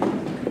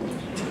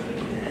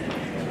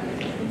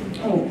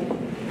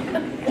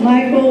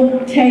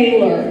 Michael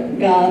Taylor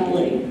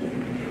Godley.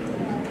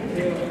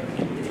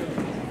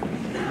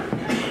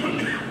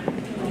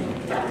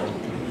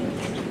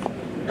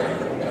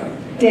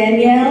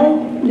 Danielle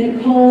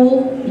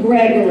Nicole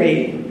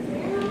Gregory.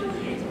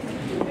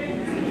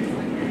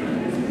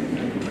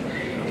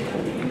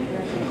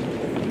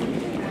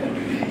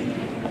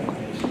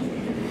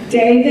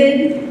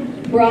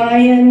 David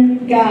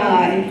Brian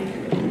Guy.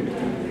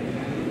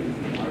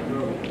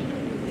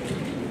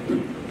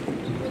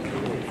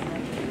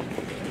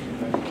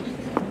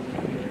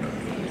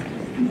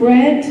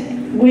 Brent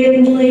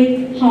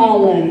Windley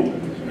Holland.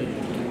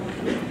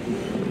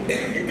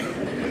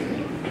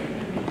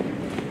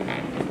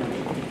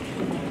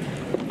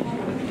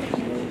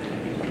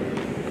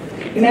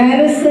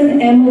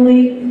 Madison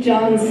Emily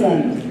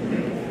Johnson.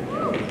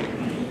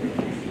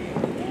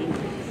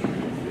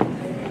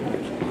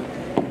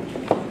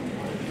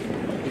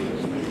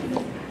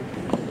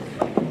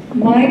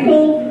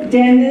 Michael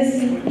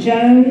Dennis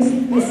Jones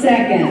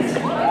II.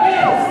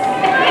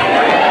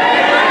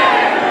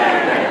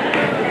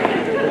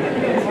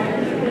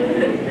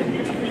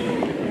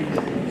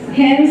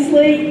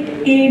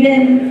 Hensley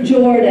Eden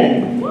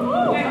Jordan.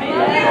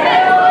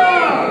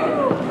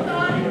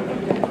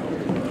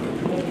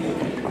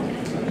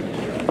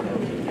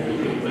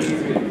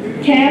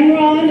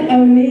 Cameron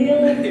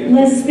O'Neill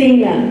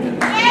Lespina.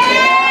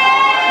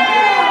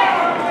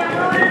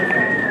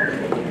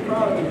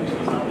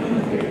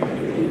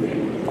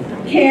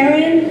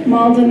 Karen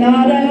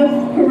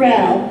Maldonado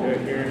Perel.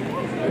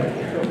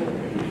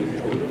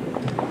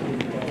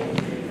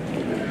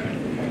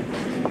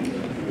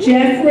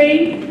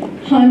 Jeffrey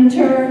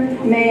Hunter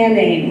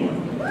Manning.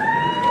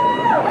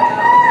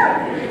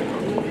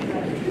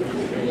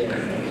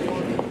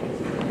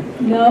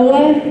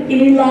 Noah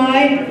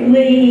Eli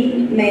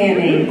Lee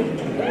Manning.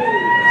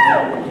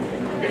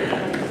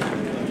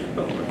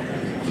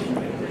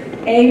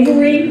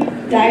 Avery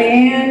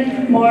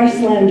Diane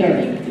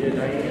Marslender.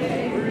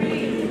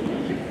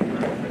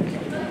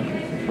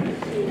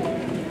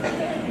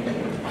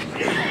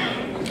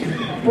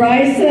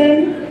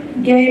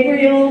 Bryson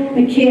Gabriel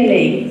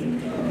McKinney.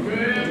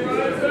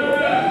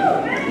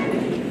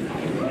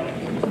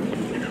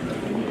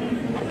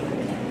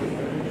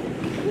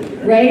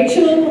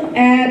 Rachel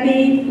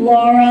Abby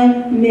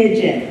Laura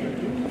Midget.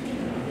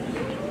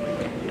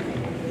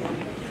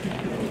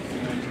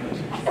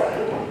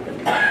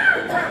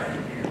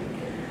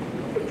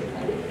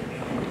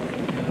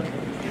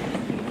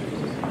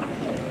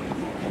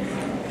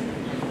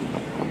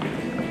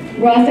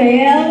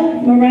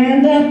 Raphael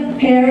Miranda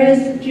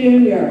Perez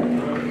Jr.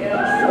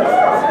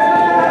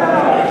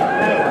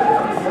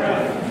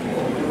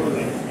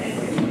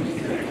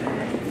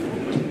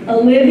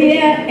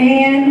 Olivia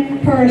Ann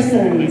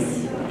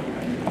Persons.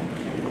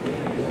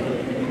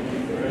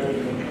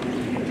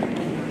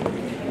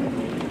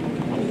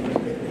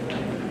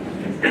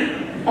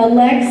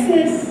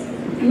 Alexis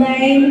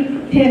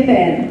Lane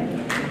Pippin.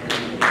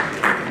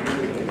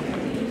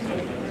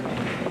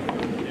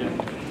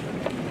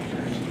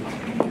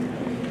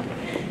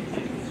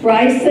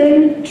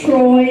 Bryson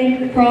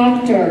Troy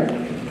Proctor.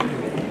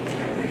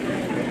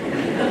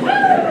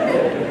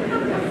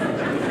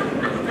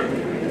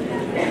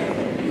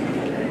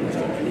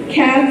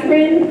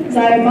 Catherine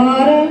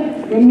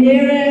Zaimada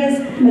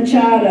Ramirez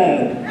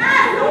Machado.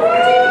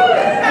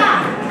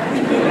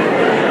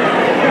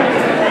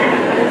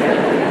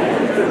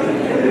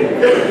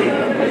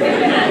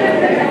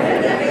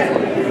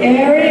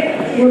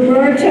 Eric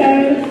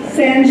Roberto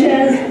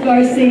Sanchez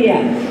Garcia.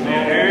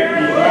 Eric,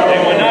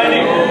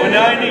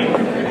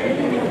 190.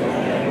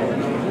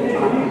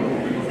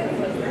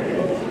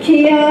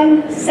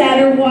 Keon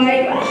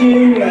Satterwhite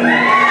Jr.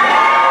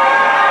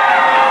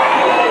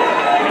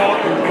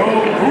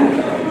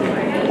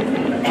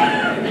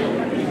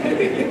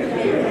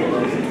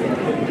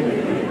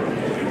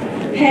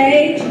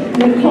 Paige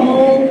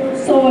Nicole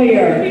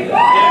Sawyer.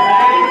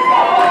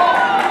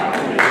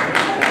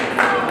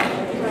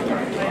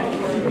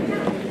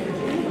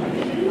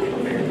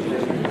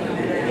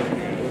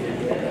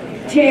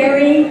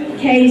 Terry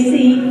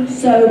Casey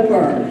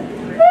Soper.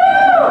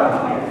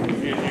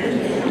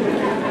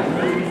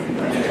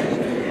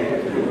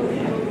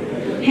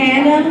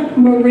 Hannah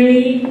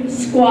Marie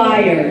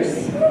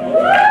Squires.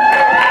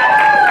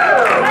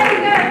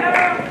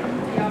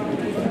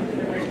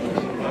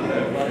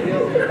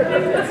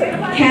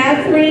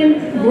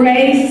 Catherine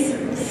Grace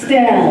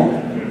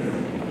Stell.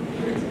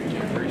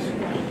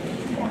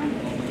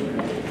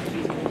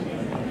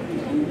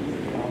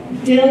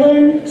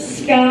 Dylan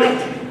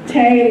Scott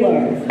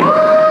Taylor.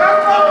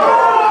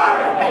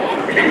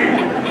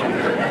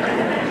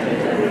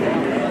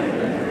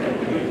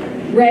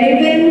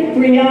 Raven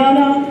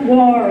Brianna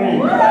Warren.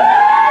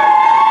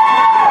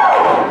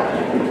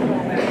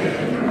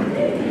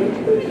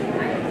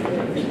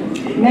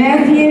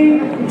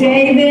 Matthew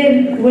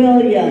David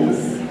Williams.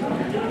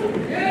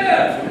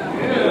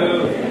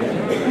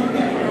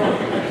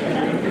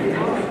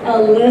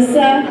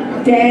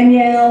 Alyssa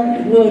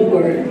Danielle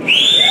Woodward.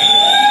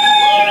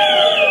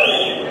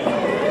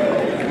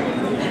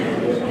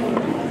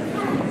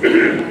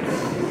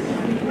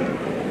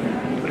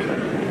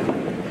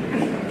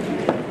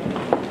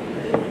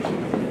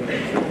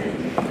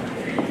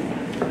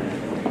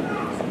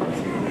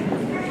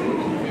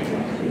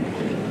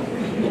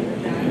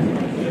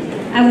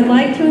 I would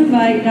like to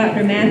invite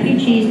Dr. Matthew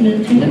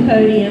Cheeseman to the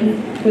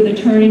podium for the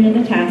turning of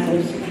the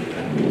tassels.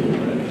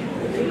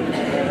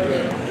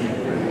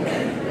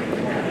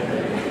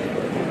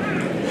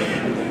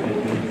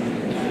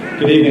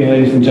 Good evening,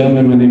 ladies and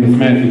gentlemen. My name is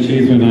Matthew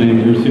Cheeseman. I am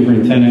your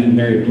superintendent and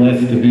very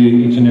blessed to be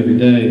each and every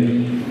day.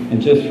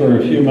 And just for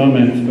a few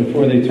moments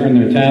before they turn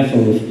their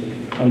tassels,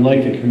 I would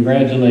like to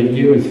congratulate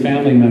you as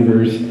family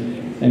members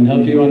and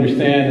help you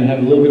understand and have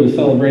a little bit of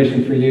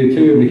celebration for you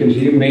too, because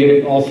you made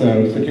it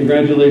also. So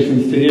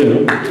congratulations to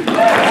you.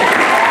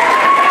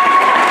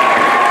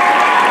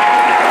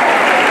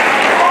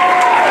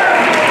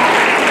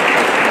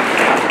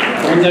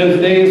 On those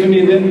days when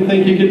you didn't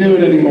think you could do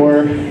it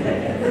anymore,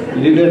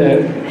 you did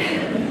it.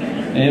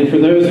 And for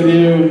those of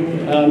you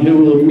who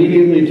will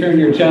immediately turn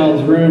your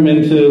child's room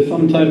into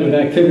some type of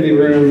activity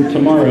room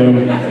tomorrow,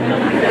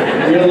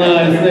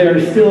 realize they are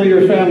still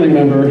your family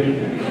member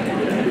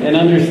and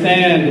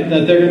understand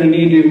that they're going to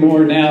need you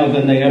more now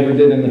than they ever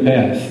did in the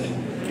past.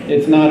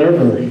 It's not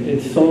over.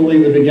 It's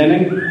solely the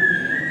beginning.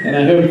 And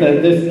I hope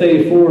that this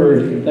day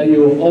forward that you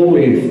will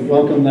always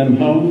welcome them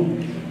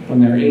home when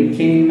they're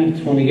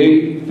 18,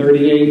 28,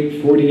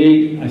 38,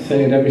 48. I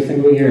say it every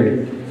single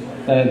year,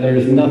 that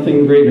there's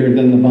nothing greater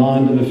than the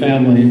bond of a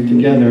family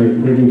together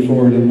moving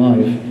forward in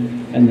life.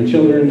 And the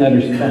children that are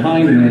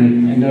behind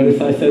me, and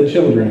notice I said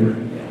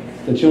children,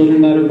 the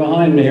children that are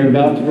behind me are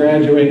about to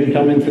graduate and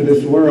come into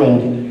this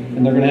world,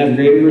 and they're going to have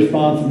greater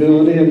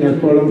responsibility and their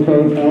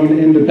quote-unquote own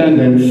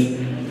independence.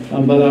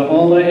 But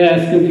all I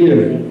ask of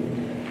you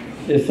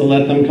is to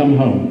let them come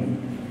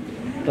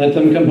home. Let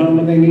them come home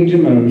when they need you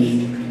most.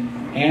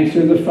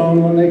 Answer the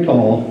phone when they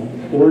call,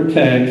 or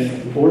text,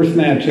 or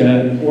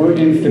Snapchat, or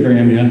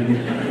Instagram you.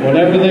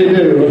 Whatever they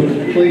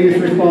do, please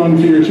respond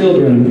to your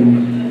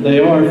children. They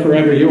are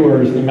forever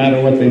yours, no matter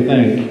what they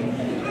think.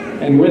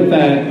 And with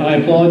that, I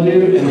applaud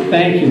you and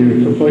thank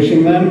you for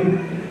pushing them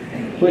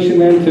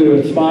to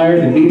aspire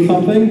to be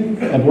something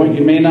of what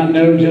you may not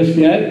know just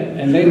yet,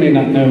 and they may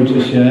not know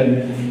just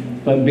yet,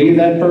 but be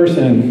that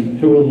person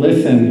who will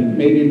listen,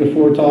 maybe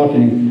before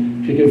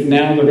talking, because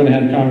now they're going to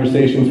have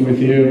conversations with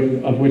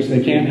you of which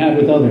they can't have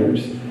with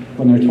others.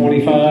 When they're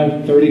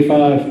 25,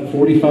 35,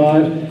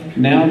 45,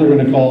 now they're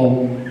going to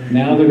call,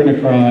 now they're going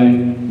to cry,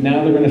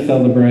 now they're going to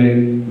celebrate,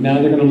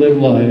 now they're going to live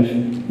life,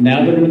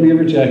 now they're going to be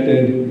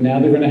rejected, now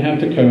they're going to have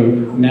to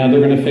cope, now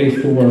they're going to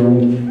face the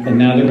world, and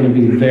now they're going to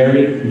be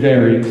very,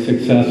 very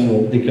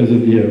successful because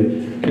of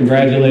you.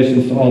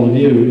 Congratulations to all of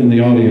you in the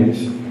audience.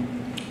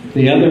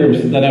 The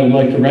others that I would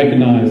like to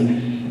recognize,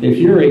 if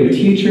you're a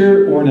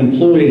teacher or an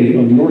employee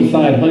of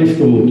Northside High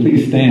School,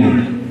 please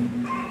stand.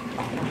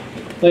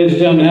 Ladies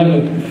and gentlemen,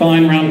 have a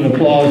fine round of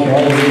applause for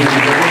all of you.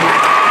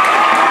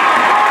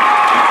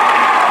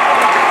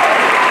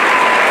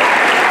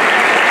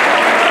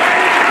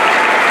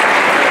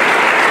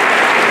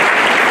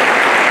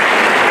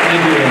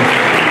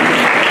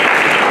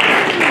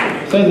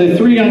 So the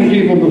three young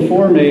people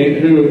before me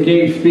who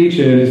gave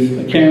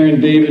speeches,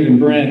 Karen, David, and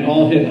Brent,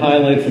 all hit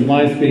highlights of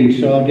my speech,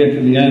 so I'll get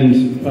to the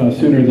end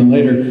sooner than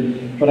later.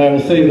 But I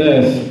will say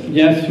this,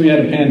 yes, we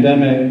had a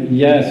pandemic,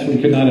 yes,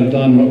 we could not have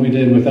done what we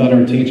did without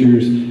our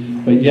teachers,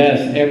 but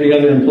yes, every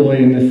other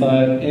employee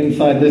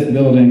inside this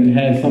building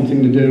had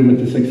something to do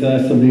with the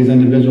success of these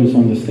individuals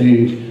on the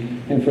stage,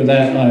 and for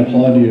that I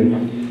applaud you.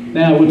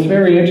 Now, what's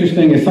very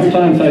interesting is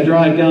sometimes I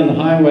drive down the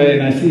highway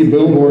and I see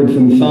billboards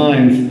and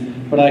signs,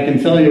 but I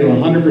can tell you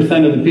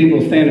 100% of the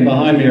people standing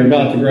behind me are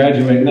about to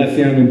graduate, and that's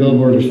the only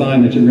billboard or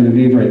sign that you're going to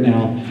need right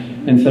now.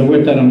 And so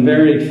with that, I'm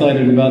very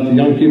excited about the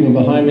young people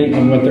behind me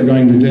and what they're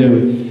going to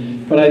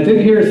do. But I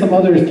did hear some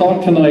others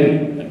talk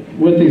tonight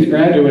with these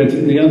graduates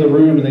in the other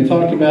room, and they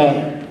talked about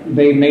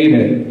they made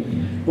it.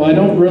 Well, I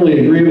don't really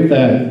agree with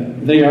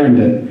that. They earned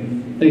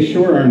it. They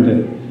sure earned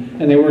it.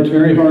 And they worked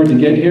very hard to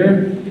get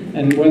here.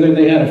 And whether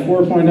they had a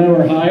 4.0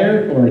 or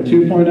higher, or a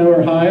 2.0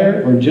 or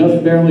higher, or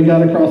just barely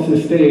got across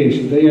the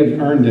stage, they have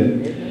earned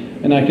it.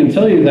 And I can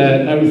tell you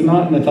that I was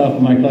not in the top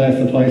of my class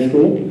of high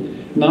school,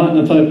 not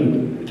in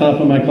the top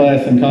of my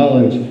class in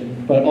college,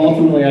 but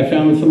ultimately I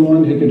found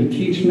someone who could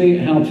teach me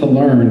how to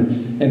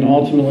learn, and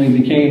ultimately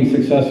became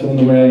successful in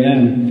the way I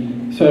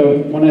am.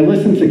 So when I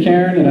listen to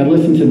Karen, and I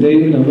listen to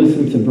David, and I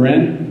listen to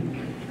Brent,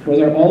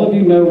 whether all of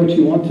you know what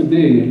you want to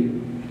be,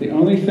 the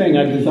only thing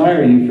I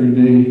desire you for to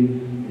be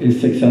is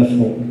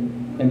successful.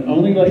 And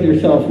only let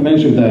yourself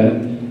measure that,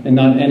 and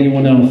not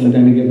anyone else at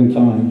any given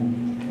time.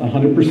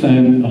 100%,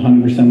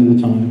 100% of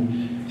the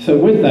time. So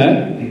with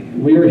that,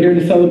 we are here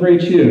to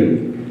celebrate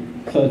you.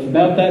 So it's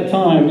about that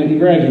time that you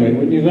graduate,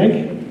 wouldn't you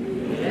think?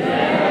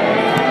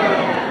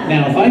 Yeah.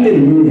 Now, if I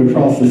didn't move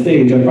across the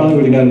stage, I probably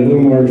would have got a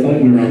little more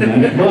excitement around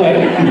that. But,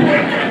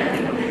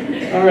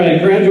 all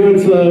right,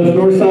 graduates of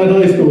Northside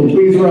High School,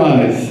 please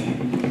rise.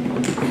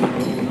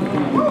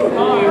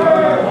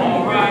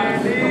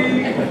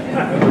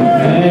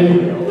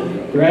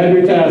 And grab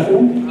your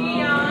tassel.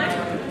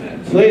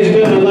 So, ladies and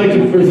gentlemen, I'd like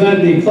to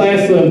present the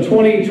class of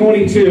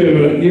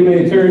 2022. You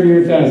may turn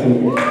your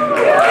tassel.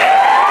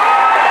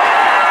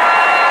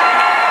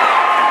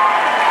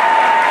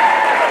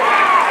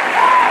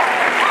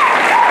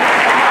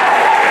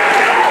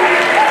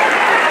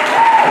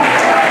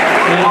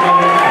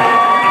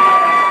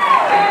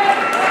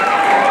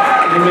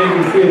 may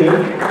be seated.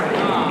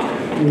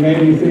 You may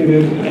be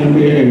seated and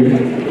behave.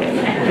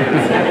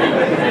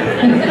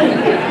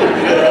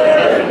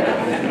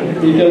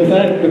 Because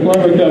that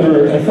diploma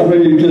cover, as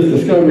somebody just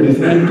discovered,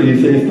 is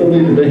empty, so you still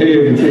need to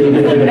behave until you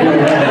get the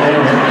diploma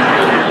out.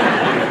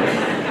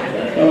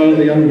 Oh,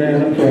 the young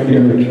man up front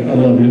here, I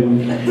love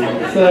you.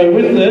 So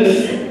with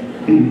this,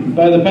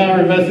 by the power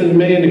invested in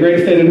me in the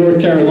great state of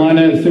North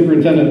Carolina as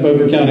Superintendent of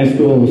Beaufort County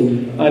Schools,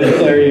 I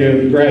declare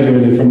you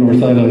graduated from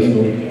Northside High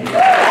School.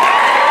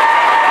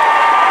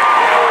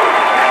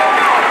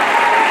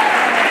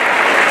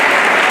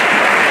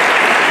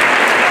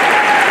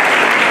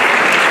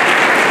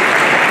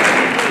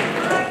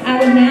 I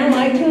would now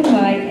like to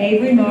invite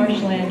Avery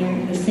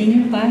Marshlander, the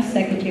Senior Class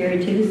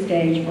Secretary, to the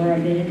stage for our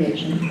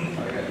benediction.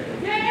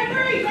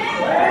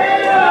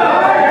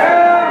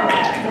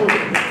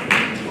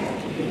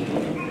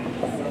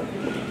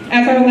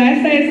 As our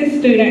last day as a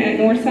student at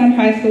Northside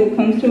High School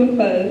comes to a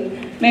close,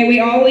 may we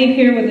all leave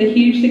here with a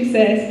huge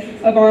success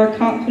of our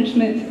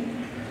accomplishments,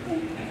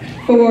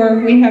 for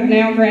we have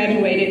now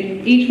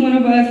graduated. Each one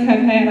of us have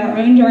had our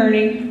own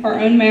journey, our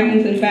own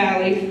mountains and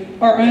valleys,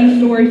 our own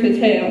story to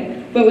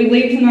tell, but we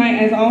leave tonight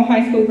as all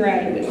high school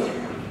graduates,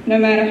 no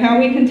matter how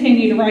we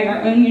continue to write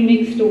our own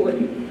unique story.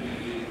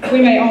 We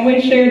may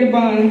always share the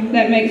bond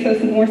that makes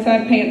us a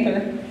Northside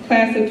Panther,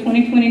 class of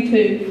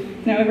 2022.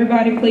 Now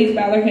everybody please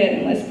bow their head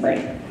and let's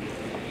pray.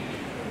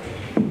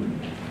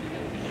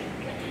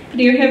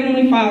 Dear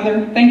Heavenly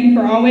Father, thank you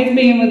for always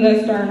being with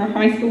us during our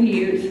high school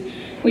years.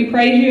 We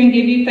praise you and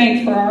give you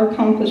thanks for our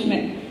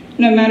accomplishment.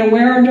 No matter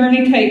where our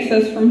journey takes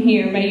us from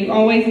here, may you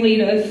always lead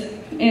us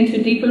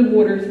into deeper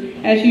waters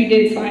as you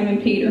did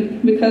Simon Peter.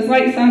 Because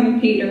like Simon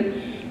Peter,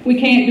 we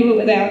can't do it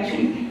without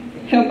you.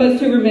 Help us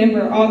to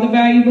remember all the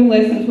valuable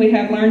lessons we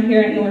have learned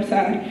here at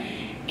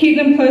Northside. Keep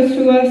them close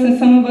to us as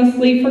some of us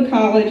leave for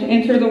college,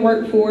 enter the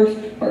workforce,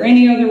 or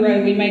any other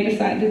road we may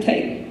decide to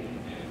take.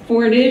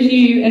 For it is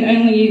you and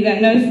only you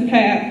that knows the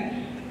path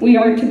we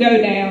are to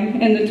go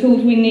down and the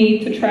tools we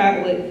need to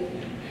travel it.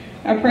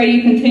 I pray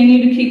you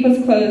continue to keep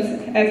us close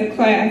as a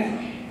class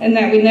and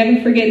that we never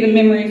forget the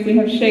memories we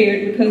have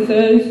shared, because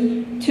those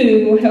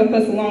too will help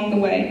us along the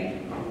way.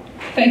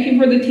 Thank you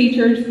for the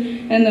teachers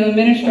and the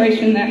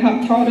administration that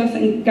have taught us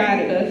and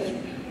guided us.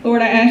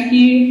 Lord, I ask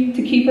you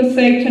to keep us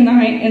safe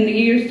tonight and the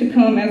years to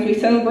come as we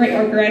celebrate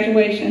our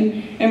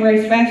graduation and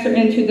race faster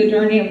into the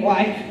journey of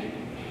life.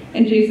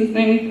 In Jesus'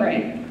 name we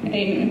pray.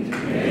 Amen.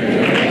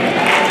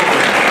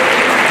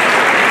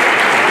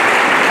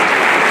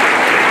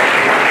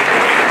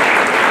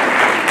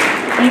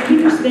 Thank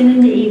you for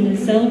spending the evening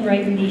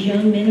celebrating these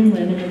young men and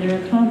women and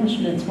their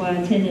accomplishments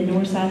while attending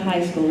Northside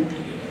High School.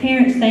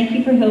 Parents, thank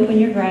you for helping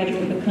your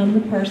graduate become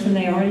the person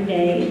they are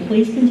today, and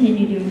please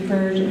continue to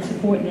encourage and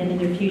support them in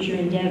their future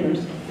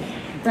endeavors.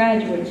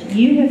 Graduates,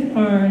 you have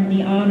earned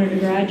the honor to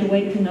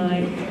graduate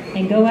tonight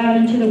and go out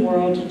into the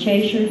world to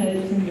chase your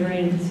hopes and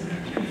dreams.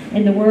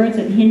 In the words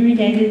of Henry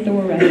David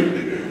Thoreau,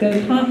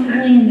 go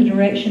confidently in the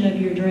direction of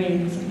your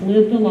dreams.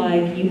 Live the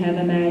life you have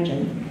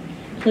imagined.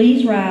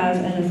 Please rise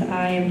as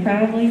I am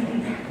proudly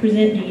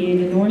present to you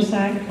the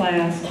Northside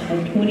class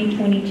of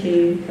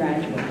 2022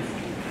 graduates.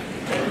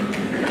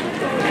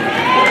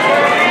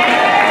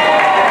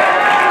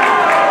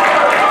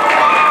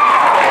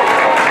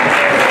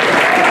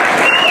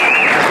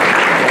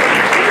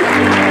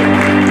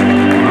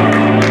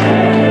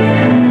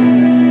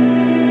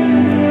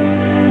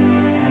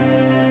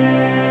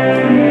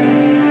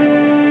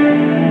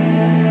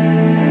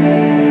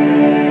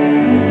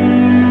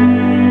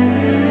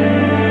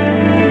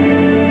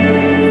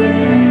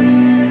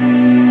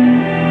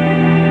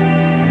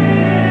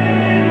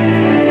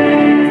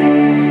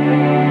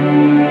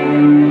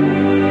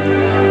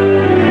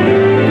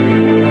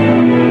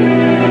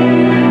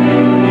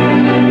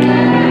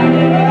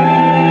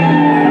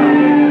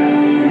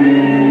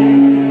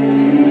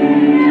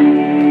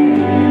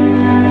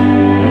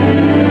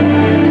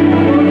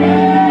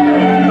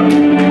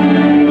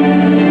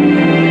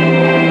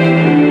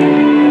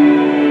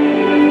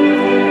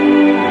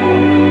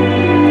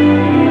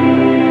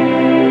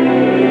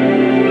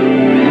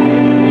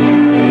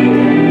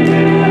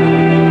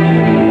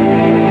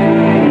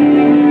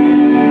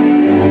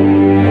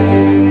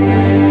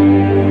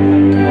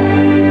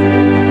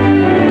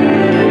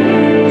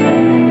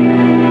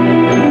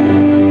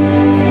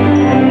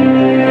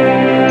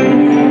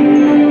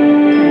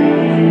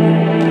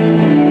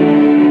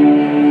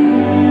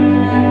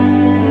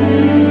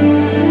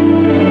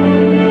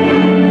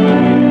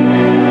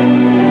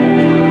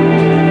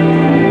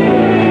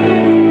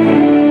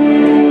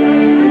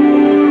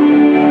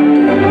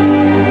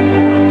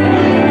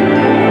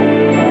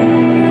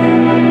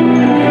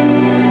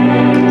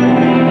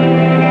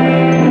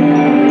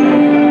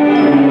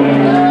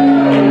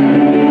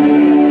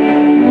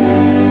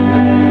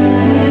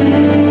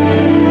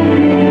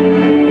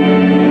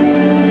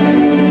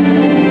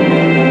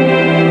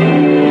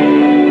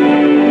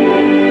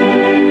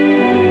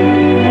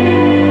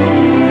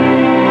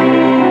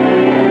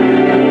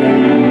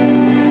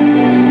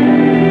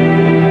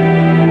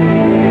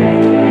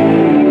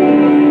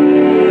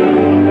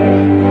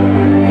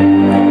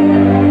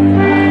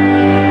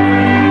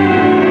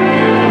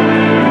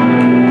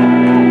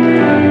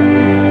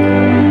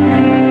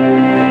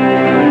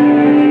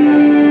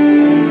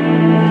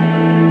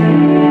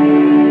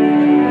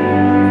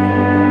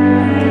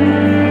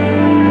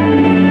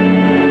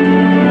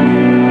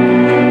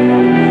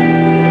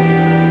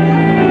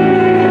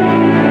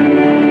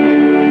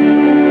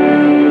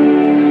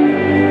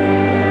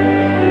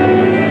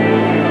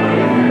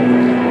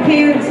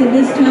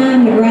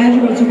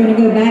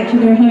 to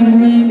their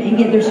homeroom and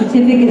get their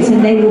certificates,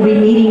 and they will be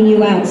meeting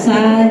you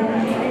outside.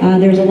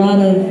 There's a lot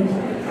of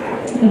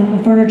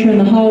furniture in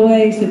the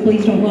hallway, so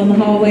please don't run the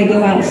hallway,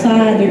 go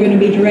outside. They're going to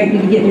be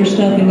directed to get their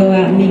stuff and go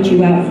out and meet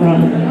you out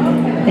front.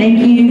 Thank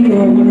you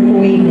for a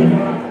wonderful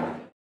evening.